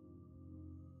Christianity.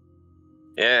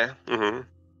 Yeah.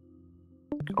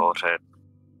 Got it.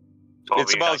 So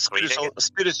It's about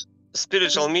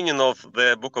spiritual meaning of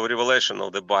the book of Revelation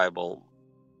of the Bible.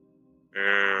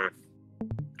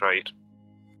 Great.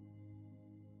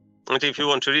 And if you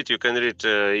want to read, you can read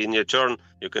in your turn.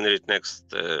 You can read next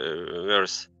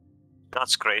verse.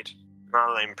 That's great.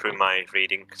 I'll improve my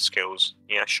reading skills.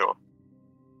 Yeah, sure.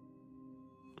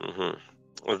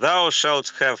 Thou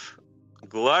shalt have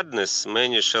gladness,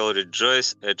 many shall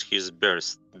rejoice at his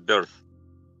birth.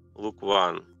 Luke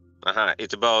 1.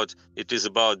 It is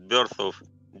about birth of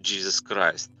Jesus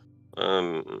Christ.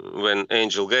 When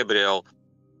angel Gabriel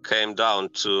came down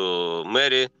to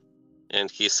Mary, and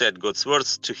he said God's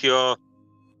words to her,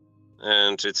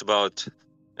 and he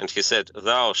said,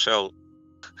 thou shalt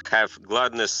have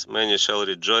gladness, many shall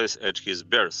rejoice at his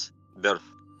birth.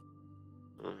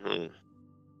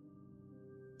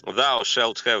 Thou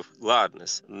shalt have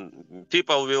gladness.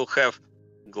 People will have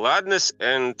gladness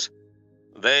and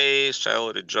they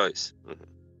shall rejoice.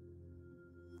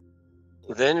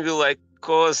 Then will I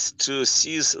cause to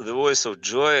cease the voice of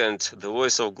joy and the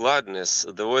voice of gladness,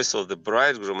 the voice of the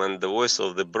bridegroom and the voice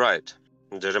of the bride.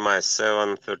 Jeremiah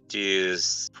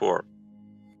 7:34.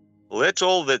 Let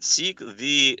all that seek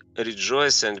thee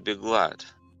rejoice and be glad.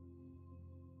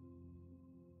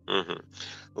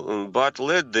 But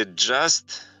let the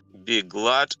just be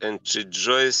glad and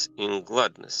rejoice in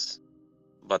gladness.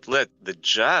 But let the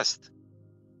just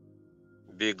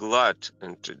be glad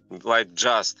and like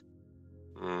just.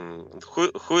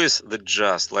 Who is the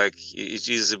just? Like it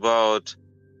is about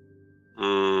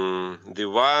the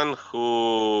one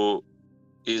who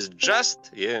is just.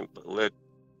 Yeah, let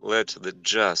the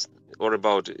just, or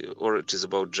it is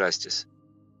about justice.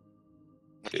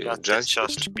 Okay, Let the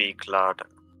just be glad.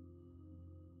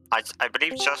 I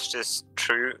believe just is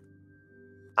true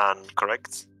and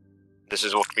correct. This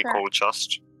is what we call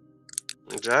just.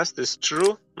 Just is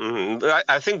true.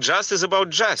 I think just is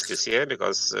about justice, yeah,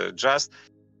 because just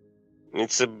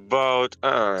it's about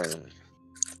Just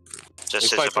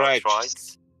it's is like about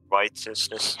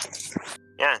righteousness.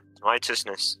 Yeah,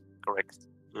 righteousness, correct.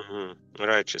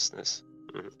 Righteousness.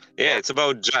 Yeah, it's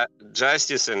about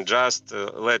justice and just.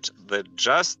 Let the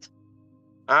just.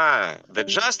 The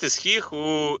just is he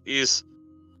who is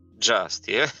just.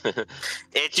 Yeah,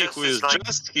 he who is like,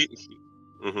 just.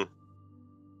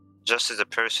 Just is a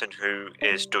person who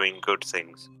is doing good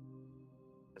things.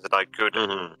 Is it like good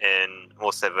in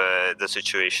whatever the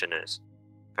situation is?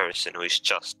 Person who is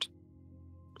just.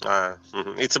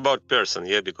 It's about person,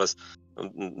 yeah, because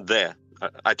the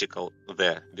article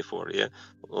there before, yeah.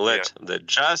 Let the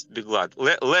just be glad.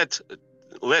 Let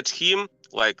him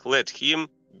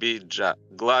be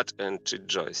glad and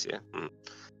rejoice, yeah.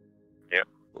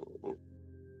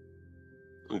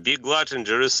 Be glad in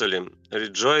Jerusalem,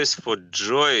 rejoice for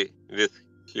joy with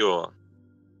her.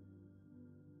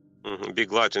 Be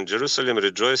glad in Jerusalem,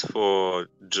 rejoice for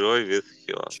joy with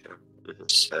her.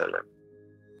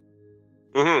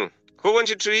 Who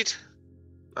wanted to read?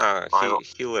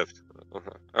 He left.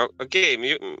 Okay,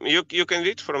 you can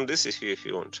read from this if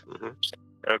you want.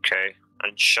 Okay,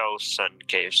 and shows and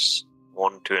gives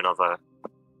one to another,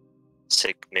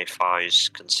 signifies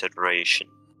consideration.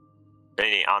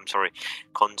 I'm sorry,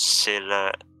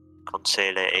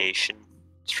 conciliation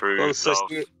through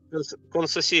love.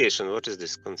 Consociation. What is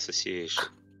this consociation?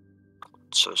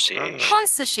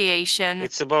 Consociation.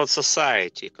 It's about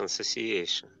society.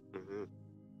 Consociation.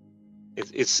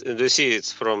 It's you see,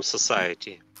 it's from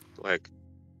society, like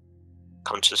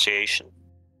consociation.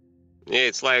 Yeah,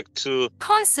 it's like to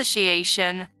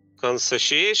Consociation.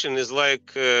 Consociation is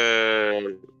like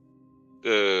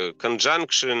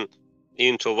conjunction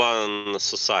into one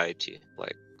society,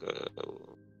 like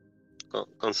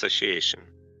consociation.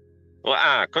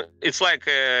 Well, it's like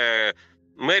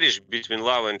marriage between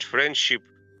love and friendship.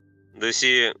 The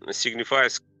C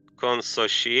signifies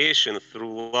consociation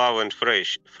through love and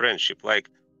friendship, like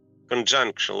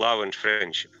conjunction, love and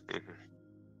friendship.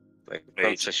 Like Right.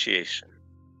 consociation.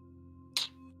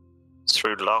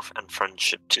 Through love and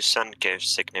friendship, to send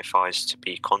gifts signifies to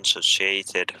be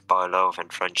consociated by love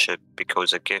and friendship,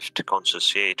 because a gift to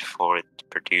consociate for it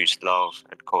produce love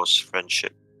and cause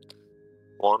friendship.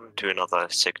 One to another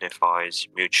signifies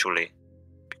mutually,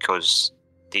 because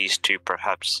these two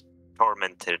perhaps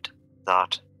tormented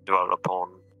that dwell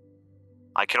upon.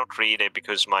 I cannot read it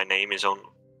because my name is on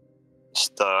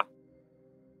the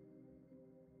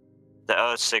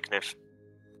earth signif.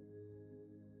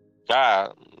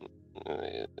 Yeah.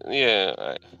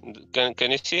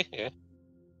 Can you see? Yeah.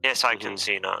 Yes, I can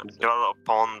see now. Dwell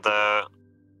upon the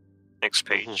next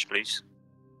page, please.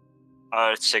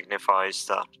 Earth signifies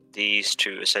that these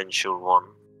two essential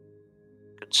one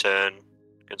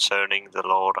concerning the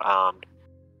Lord and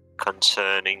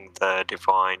concerning the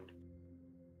divine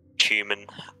human,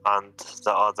 and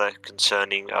the other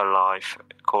concerning a life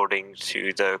according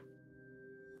to the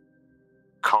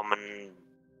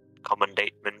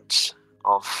commandments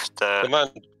of the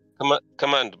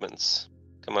Commandments.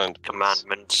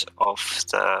 commandments of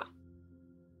the.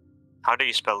 How do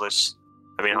you spell this?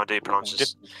 I mean, how do you pronounce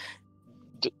this?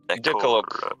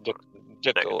 Decalogue.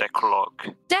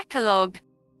 Decalogue. Decalogue.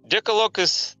 Decalogue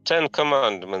is 10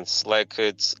 commandments, like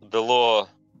it's the law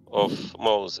of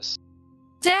Moses.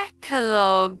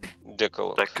 Decalogue.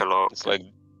 Decalogue. Decalogue. It's like.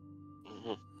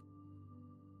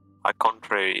 Are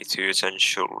contrary to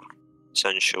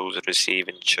essentials received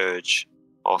in Church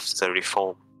of the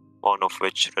Reform, one of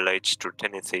which relates to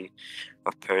Trinity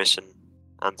of person,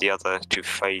 and the other to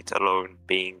faith alone,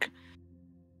 being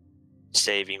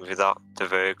saving without the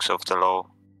works of the law,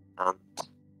 and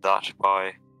that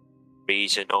by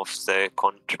reason of the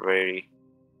contrary,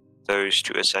 those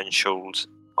two essentials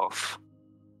of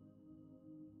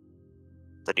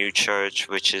the new Church,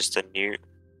 which is the new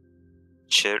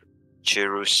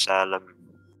Jerusalem,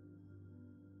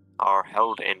 are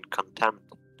held in contempt,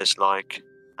 dislike,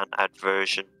 and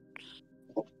aversion.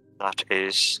 That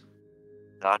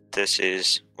this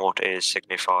is what is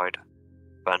signified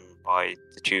when by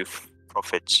the two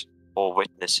prophets or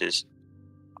witnesses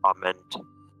are meant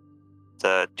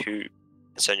the two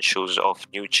essentials of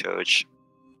new church,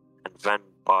 and when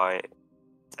by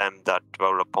them that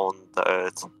dwell upon the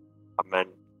earth are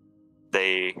meant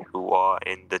they who are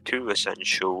in the two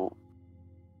essential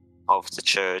of the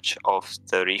church of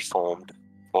the reformed,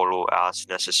 follow as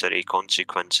necessary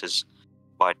consequences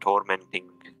by tormenting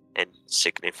and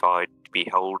signified to be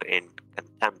held in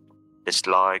contempt,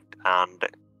 disliked, and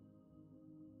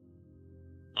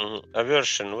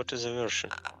Aversion. What is aversion?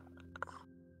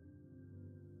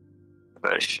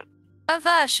 aversion.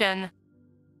 Aversion.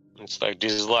 It's like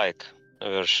dislike,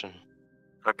 aversion,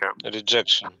 Okay,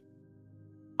 rejection.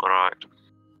 alright.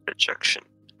 Rejection,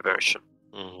 aversion.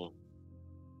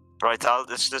 Right, Al,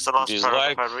 this is the last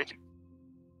Dislike. paragraph I read.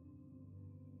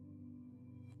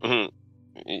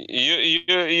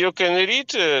 You can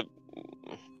read.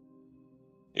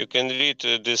 You can read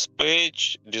this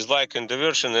page, dislike and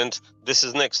aversion, and this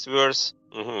is next verse.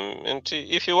 And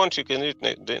if you want, you can read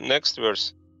the next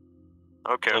verse.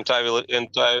 Okay. And I will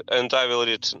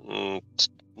read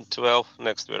 12.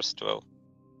 Next verse 12.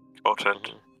 Got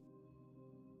it.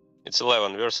 It's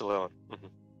 11. Verse 11.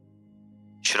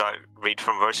 Should I read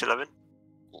from verse 11?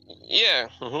 Yeah.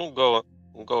 Go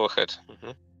ahead.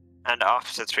 And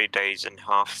after 3 days and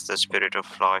half, the Spirit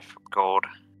of life of God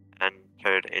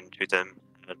entered into them,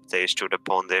 and they stood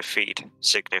upon their feet,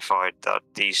 signified that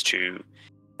these two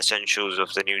essentials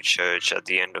of the new church at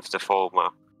the end of the former,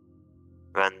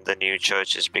 when the new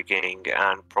church is beginning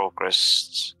and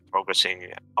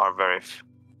progressing, are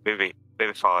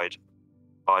vivified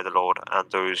by the Lord,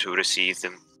 and those who receive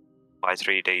them by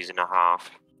 3 days and a half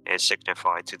is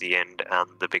signified to the end and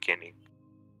the beginning.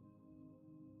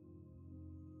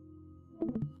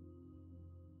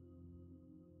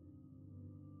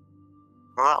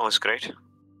 Well, that was great.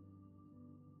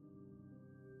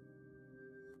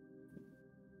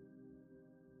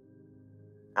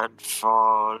 And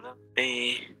follow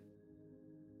me.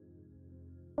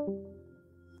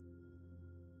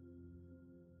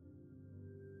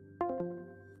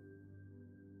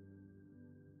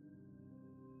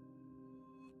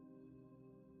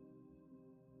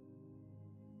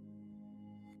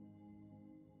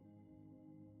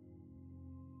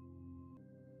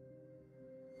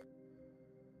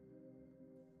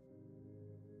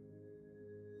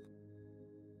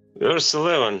 Verse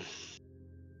 11.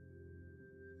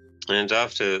 And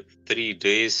after 3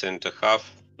 days and a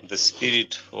half, the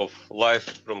spirit of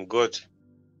life from God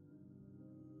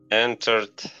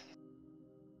entered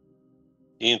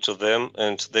into them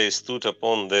and they stood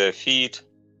upon their feet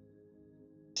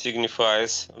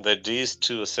signifies that these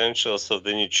two essentials of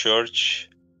the new church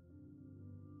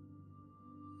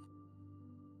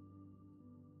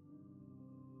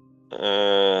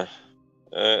at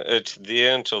the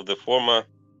end of the former,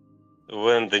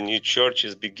 when the new church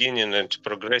is beginning and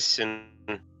progressing,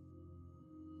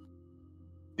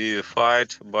 be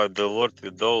fight by the Lord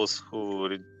with those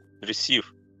who receive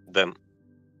them.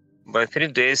 By 3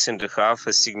 days and a half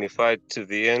is signified to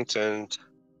the end and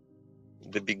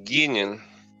the beginning.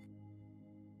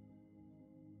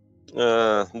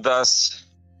 Thus,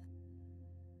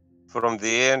 from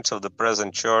the end of the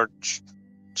present church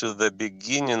to the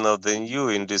beginning of the new,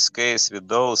 in this case with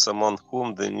those among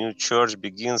whom the new church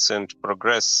begins and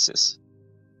progresses.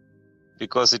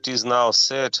 Because it is now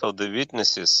said of the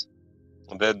witnesses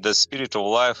that the spirit of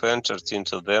life entered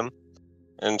into them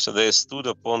and they stood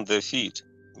upon their feet.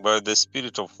 By the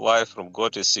spirit of life from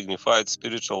God is signified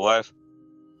spiritual life,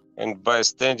 and by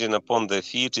standing upon their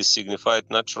feet is signified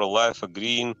natural life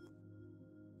agreeing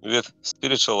with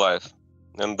spiritual life,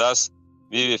 and thus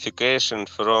vivification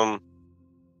from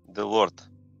the Lord.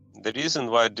 The reason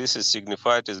why this is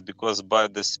signified is because by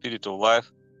the spirit of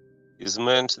life is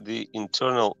meant the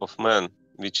internal of man,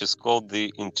 which is called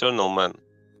the internal man,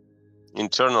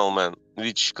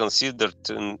 which considered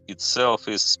in itself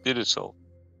is spiritual.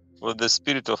 For the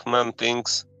spirit of man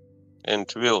thinks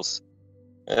and wills,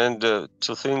 and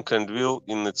to think and will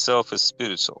in itself is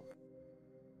spiritual.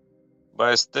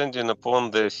 By standing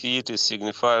upon their feet is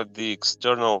signified the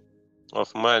external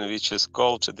of man, which is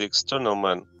called the external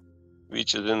man,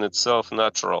 which is in itself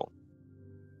natural.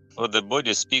 For the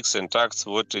body speaks and acts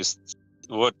what its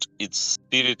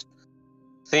spirit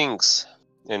thinks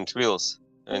and wills,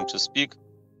 and to speak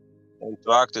and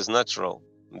to act is natural.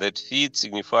 That feet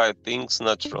signify things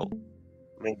natural,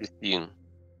 may be seen.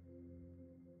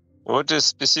 What is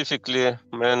specifically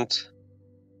meant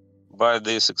by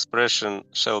this expression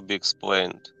shall be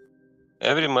explained.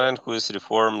 Every man who is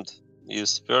reformed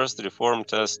is first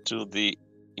reformed as to the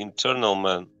internal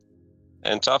man,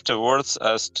 and afterwards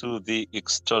as to the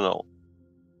external.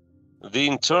 The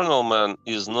internal man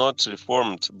is not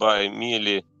reformed by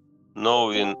merely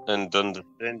knowing and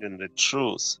understanding the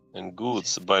truth and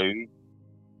goods by which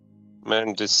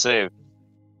man is saved.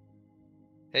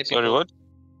 Hey, Sorry, people. what?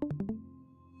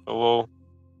 Hello.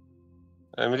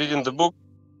 I'm reading the book.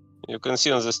 You can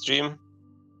see on the stream.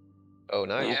 Oh,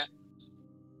 nice. Yeah.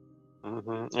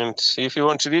 And if you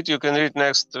want to read, you can read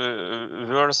next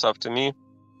verse after me.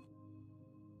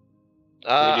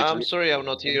 Maybe I'm sorry I'm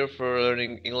not here for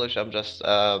learning English. I'm just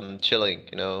chilling,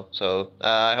 you know. So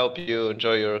I hope you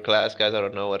enjoy your class, guys. I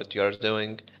don't know what you are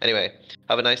doing. Anyway,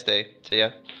 have a nice day. See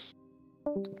ya.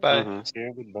 Bye. See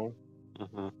you. Goodbye.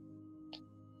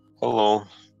 Hello.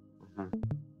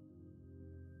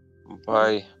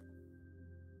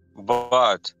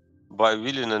 But by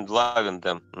willing and loving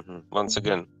them. Once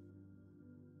again,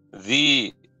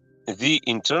 the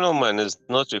internal man is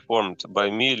not reformed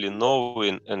by merely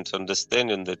knowing and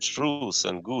understanding the truths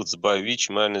and goods by which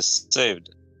man is saved,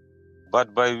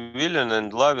 but by willing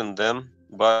and loving them.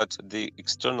 But the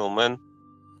external man,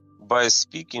 by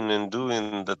speaking and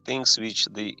doing the things which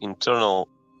the internal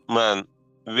man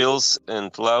wills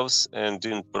and loves, and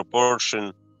in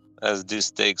proportion as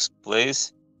this takes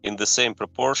place, in the same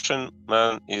proportion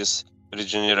man is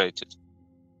regenerated.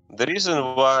 The reason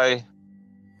why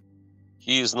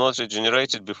he is not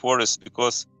regenerated before is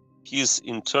because his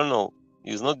internal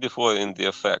is not before in the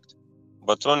effect,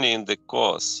 but only in the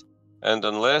cause. And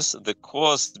unless the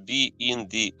cause be in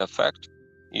the effect,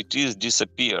 it is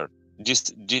dissipated.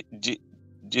 Dissipated.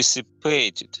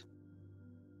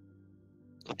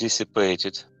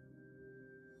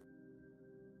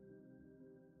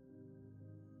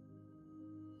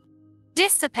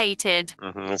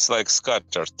 It's like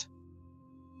scattered.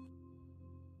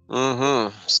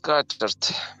 Scattered,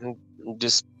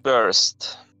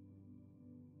 dispersed,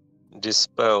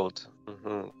 dispelled,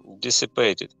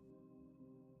 dissipated.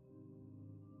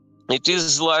 It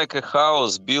is like a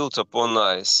house built upon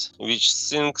ice, which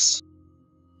sinks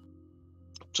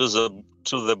to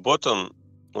the bottom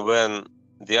when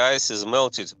the ice is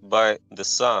melted by the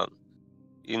sun.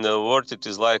 In a word, it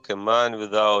is like a man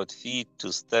without feet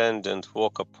to stand and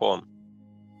walk upon.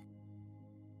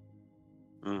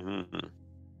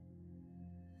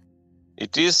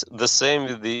 It is the same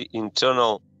with the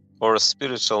internal or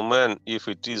spiritual man if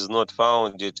it is not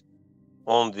founded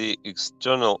on the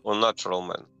external or natural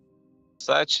man.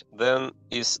 Such then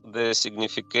is the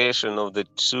signification of the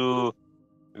two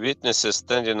witnesses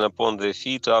standing upon their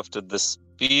feet after the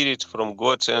Spirit from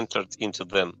God entered into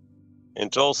them,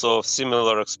 and also of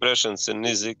similar expressions in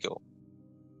Ezekiel.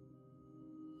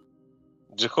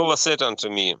 Jehovah said unto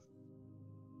me,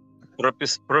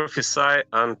 prophesy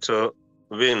unto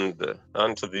the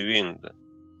wind.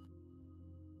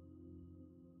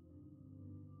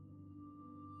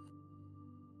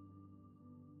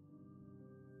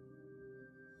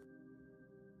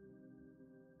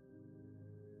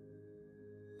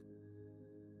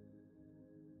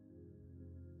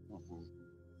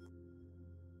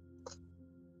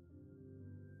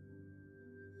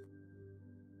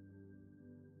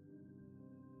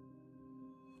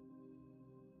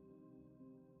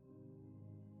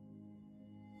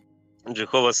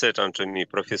 Jehovah said unto me,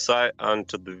 prophesy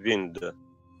unto the wind.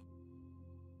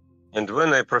 And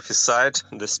when I prophesied,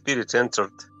 the Spirit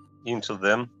entered into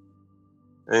them,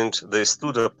 and they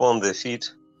stood upon their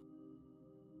feet.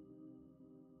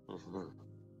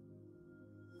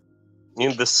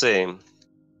 In the same,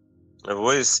 a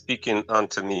voice speaking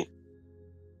unto me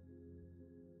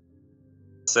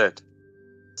said,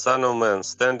 Son of man,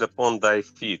 stand upon thy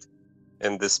feet.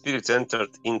 And the Spirit entered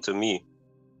into me,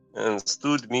 and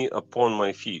stood me upon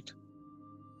my feet.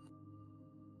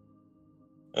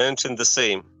 And in the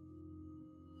same,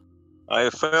 I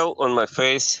fell on my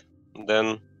face,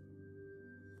 then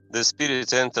the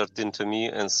Spirit entered into me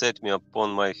and set me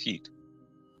upon my feet.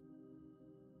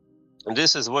 And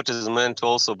this is what is meant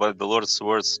also by the Lord's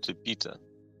words to Peter.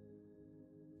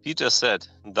 Peter said,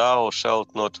 Thou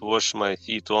shalt not wash my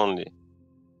feet only,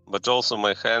 but also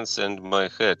my hands and my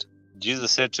head.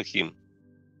 Jesus said to him,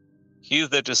 He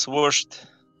that is washed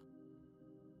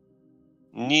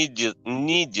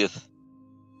needeth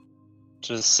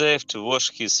to save to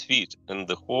wash his feet, and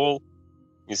the whole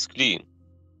is clean.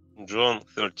 John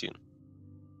 13.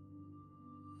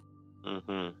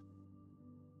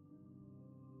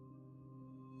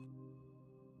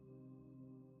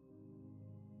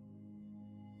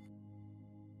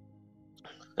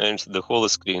 And the whole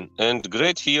is clean. And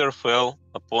great fear fell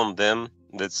upon them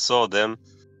that saw them.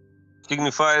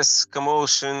 Signifies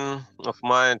commotion of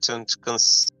mind and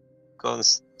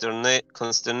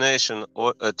consternation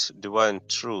or at divine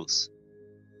truth.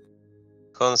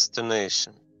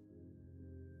 Consternation.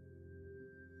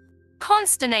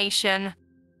 Consternation.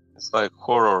 It's like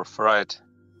horror, fright.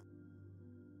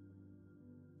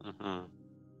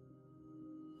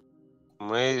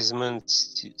 Amazement,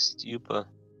 stupor.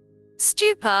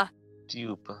 Stupor.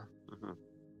 Stupor.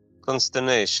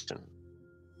 Consternation.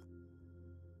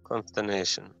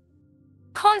 Consternation.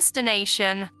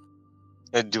 Consternation.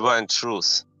 A divine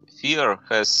truth. Fear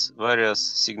has various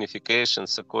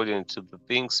significations according to the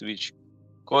things which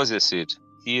causes it.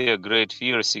 Here, great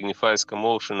fear signifies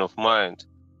commotion of mind,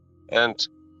 and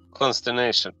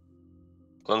consternation.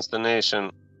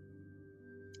 Consternation,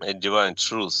 a divine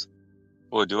truth.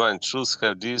 For divine truths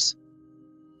have these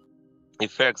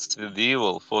effects with the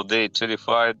evil, for they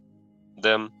terrified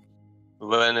them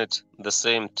when at the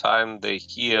same time they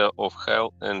hear of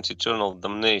hell and eternal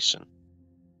damnation.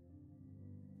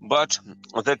 But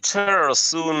the terror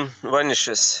soon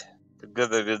vanishes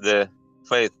together with the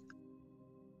faith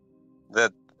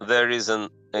that there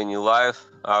isn't any life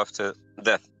after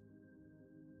death.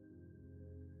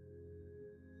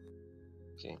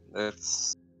 Okay,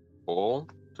 that's all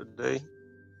today.